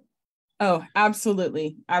 Oh,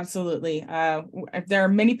 absolutely. Absolutely. There are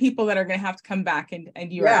many people that are going to have to come back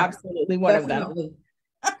and you are absolutely one definitely.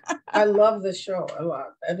 Of them. I love this show a lot.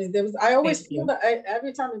 I mean, I always feel that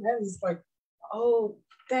every time it ends, it's like, oh,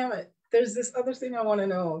 damn it. There's this other thing I want to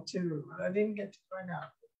know too. I didn't get to find out.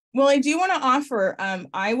 Well, I do want to offer,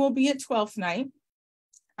 I will be at 12th night.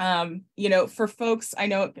 For folks, I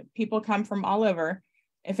know people come from all over.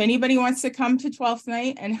 If anybody wants to come to 12th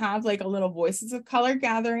night and have like a little Voices of Color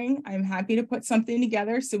gathering, I'm happy to put something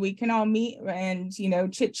together so we can all meet and,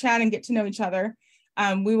 chit chat and get to know each other.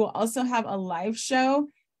 We will also have a live show.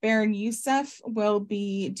 Baron Youssef will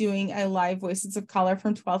be doing a live Voices of Color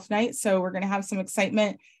from 12th night. So we're going to have some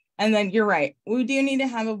excitement. And then you're right. We do need to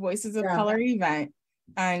have a Voices of Color event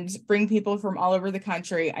and bring people from all over the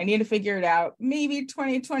country. I need to figure it out. Maybe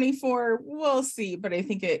 2024, we'll see. But I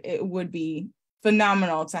think it would be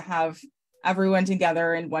phenomenal to have everyone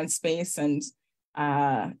together in one space and,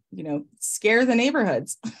 scare the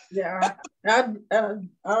neighborhoods. Yeah, I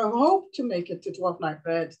hope to make it to 12th night,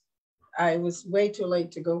 but I was way too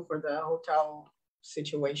late to go for the hotel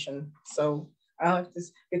situation. So I'll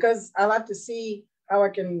have to see how I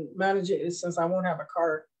can manage it since I won't have a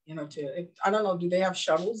car, I don't know, do they have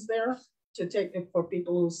shuttles there to take it for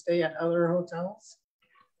people who stay at other hotels?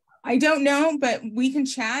 I don't know, but we can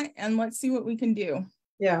chat and let's see what we can do.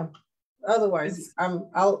 Yeah. Otherwise,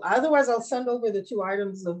 I'll send over the 2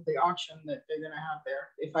 items of the auction that they're gonna have there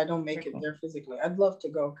if I don't make it there physically. I'd love to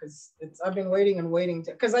go because I've been waiting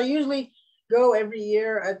because I usually go every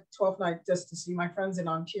year at 12th night just to see my friends in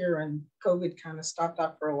Ontario, and COVID kind of stopped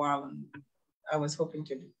that for a while, and I was hoping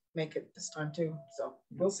to make it this time too. So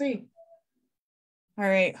we'll see. All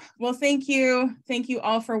right. Well, thank you. Thank you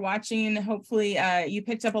all for watching. Hopefully you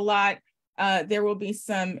picked up a lot. There will be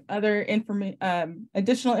some other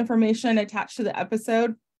additional information attached to the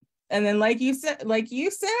episode. And then like you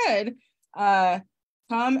said,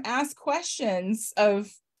 come ask questions of,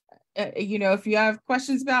 if you have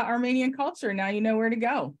questions about Armenian culture, now you know where to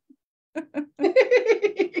go.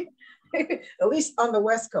 At least on the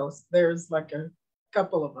West Coast, there's like a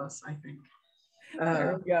couple of us, I think.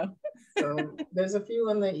 There we go. So there's a few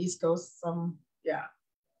on the East Coast, some, yeah.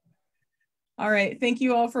 All right, thank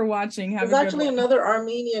you all for watching. There's actually another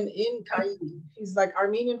Armenian in Kaidi. He's like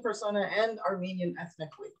Armenian persona and Armenian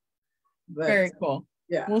ethnically. But, very cool.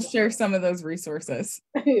 Yeah. We'll share some of those resources.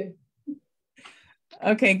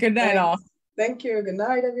 Okay, good night all. Thank you. Good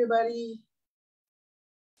night, everybody.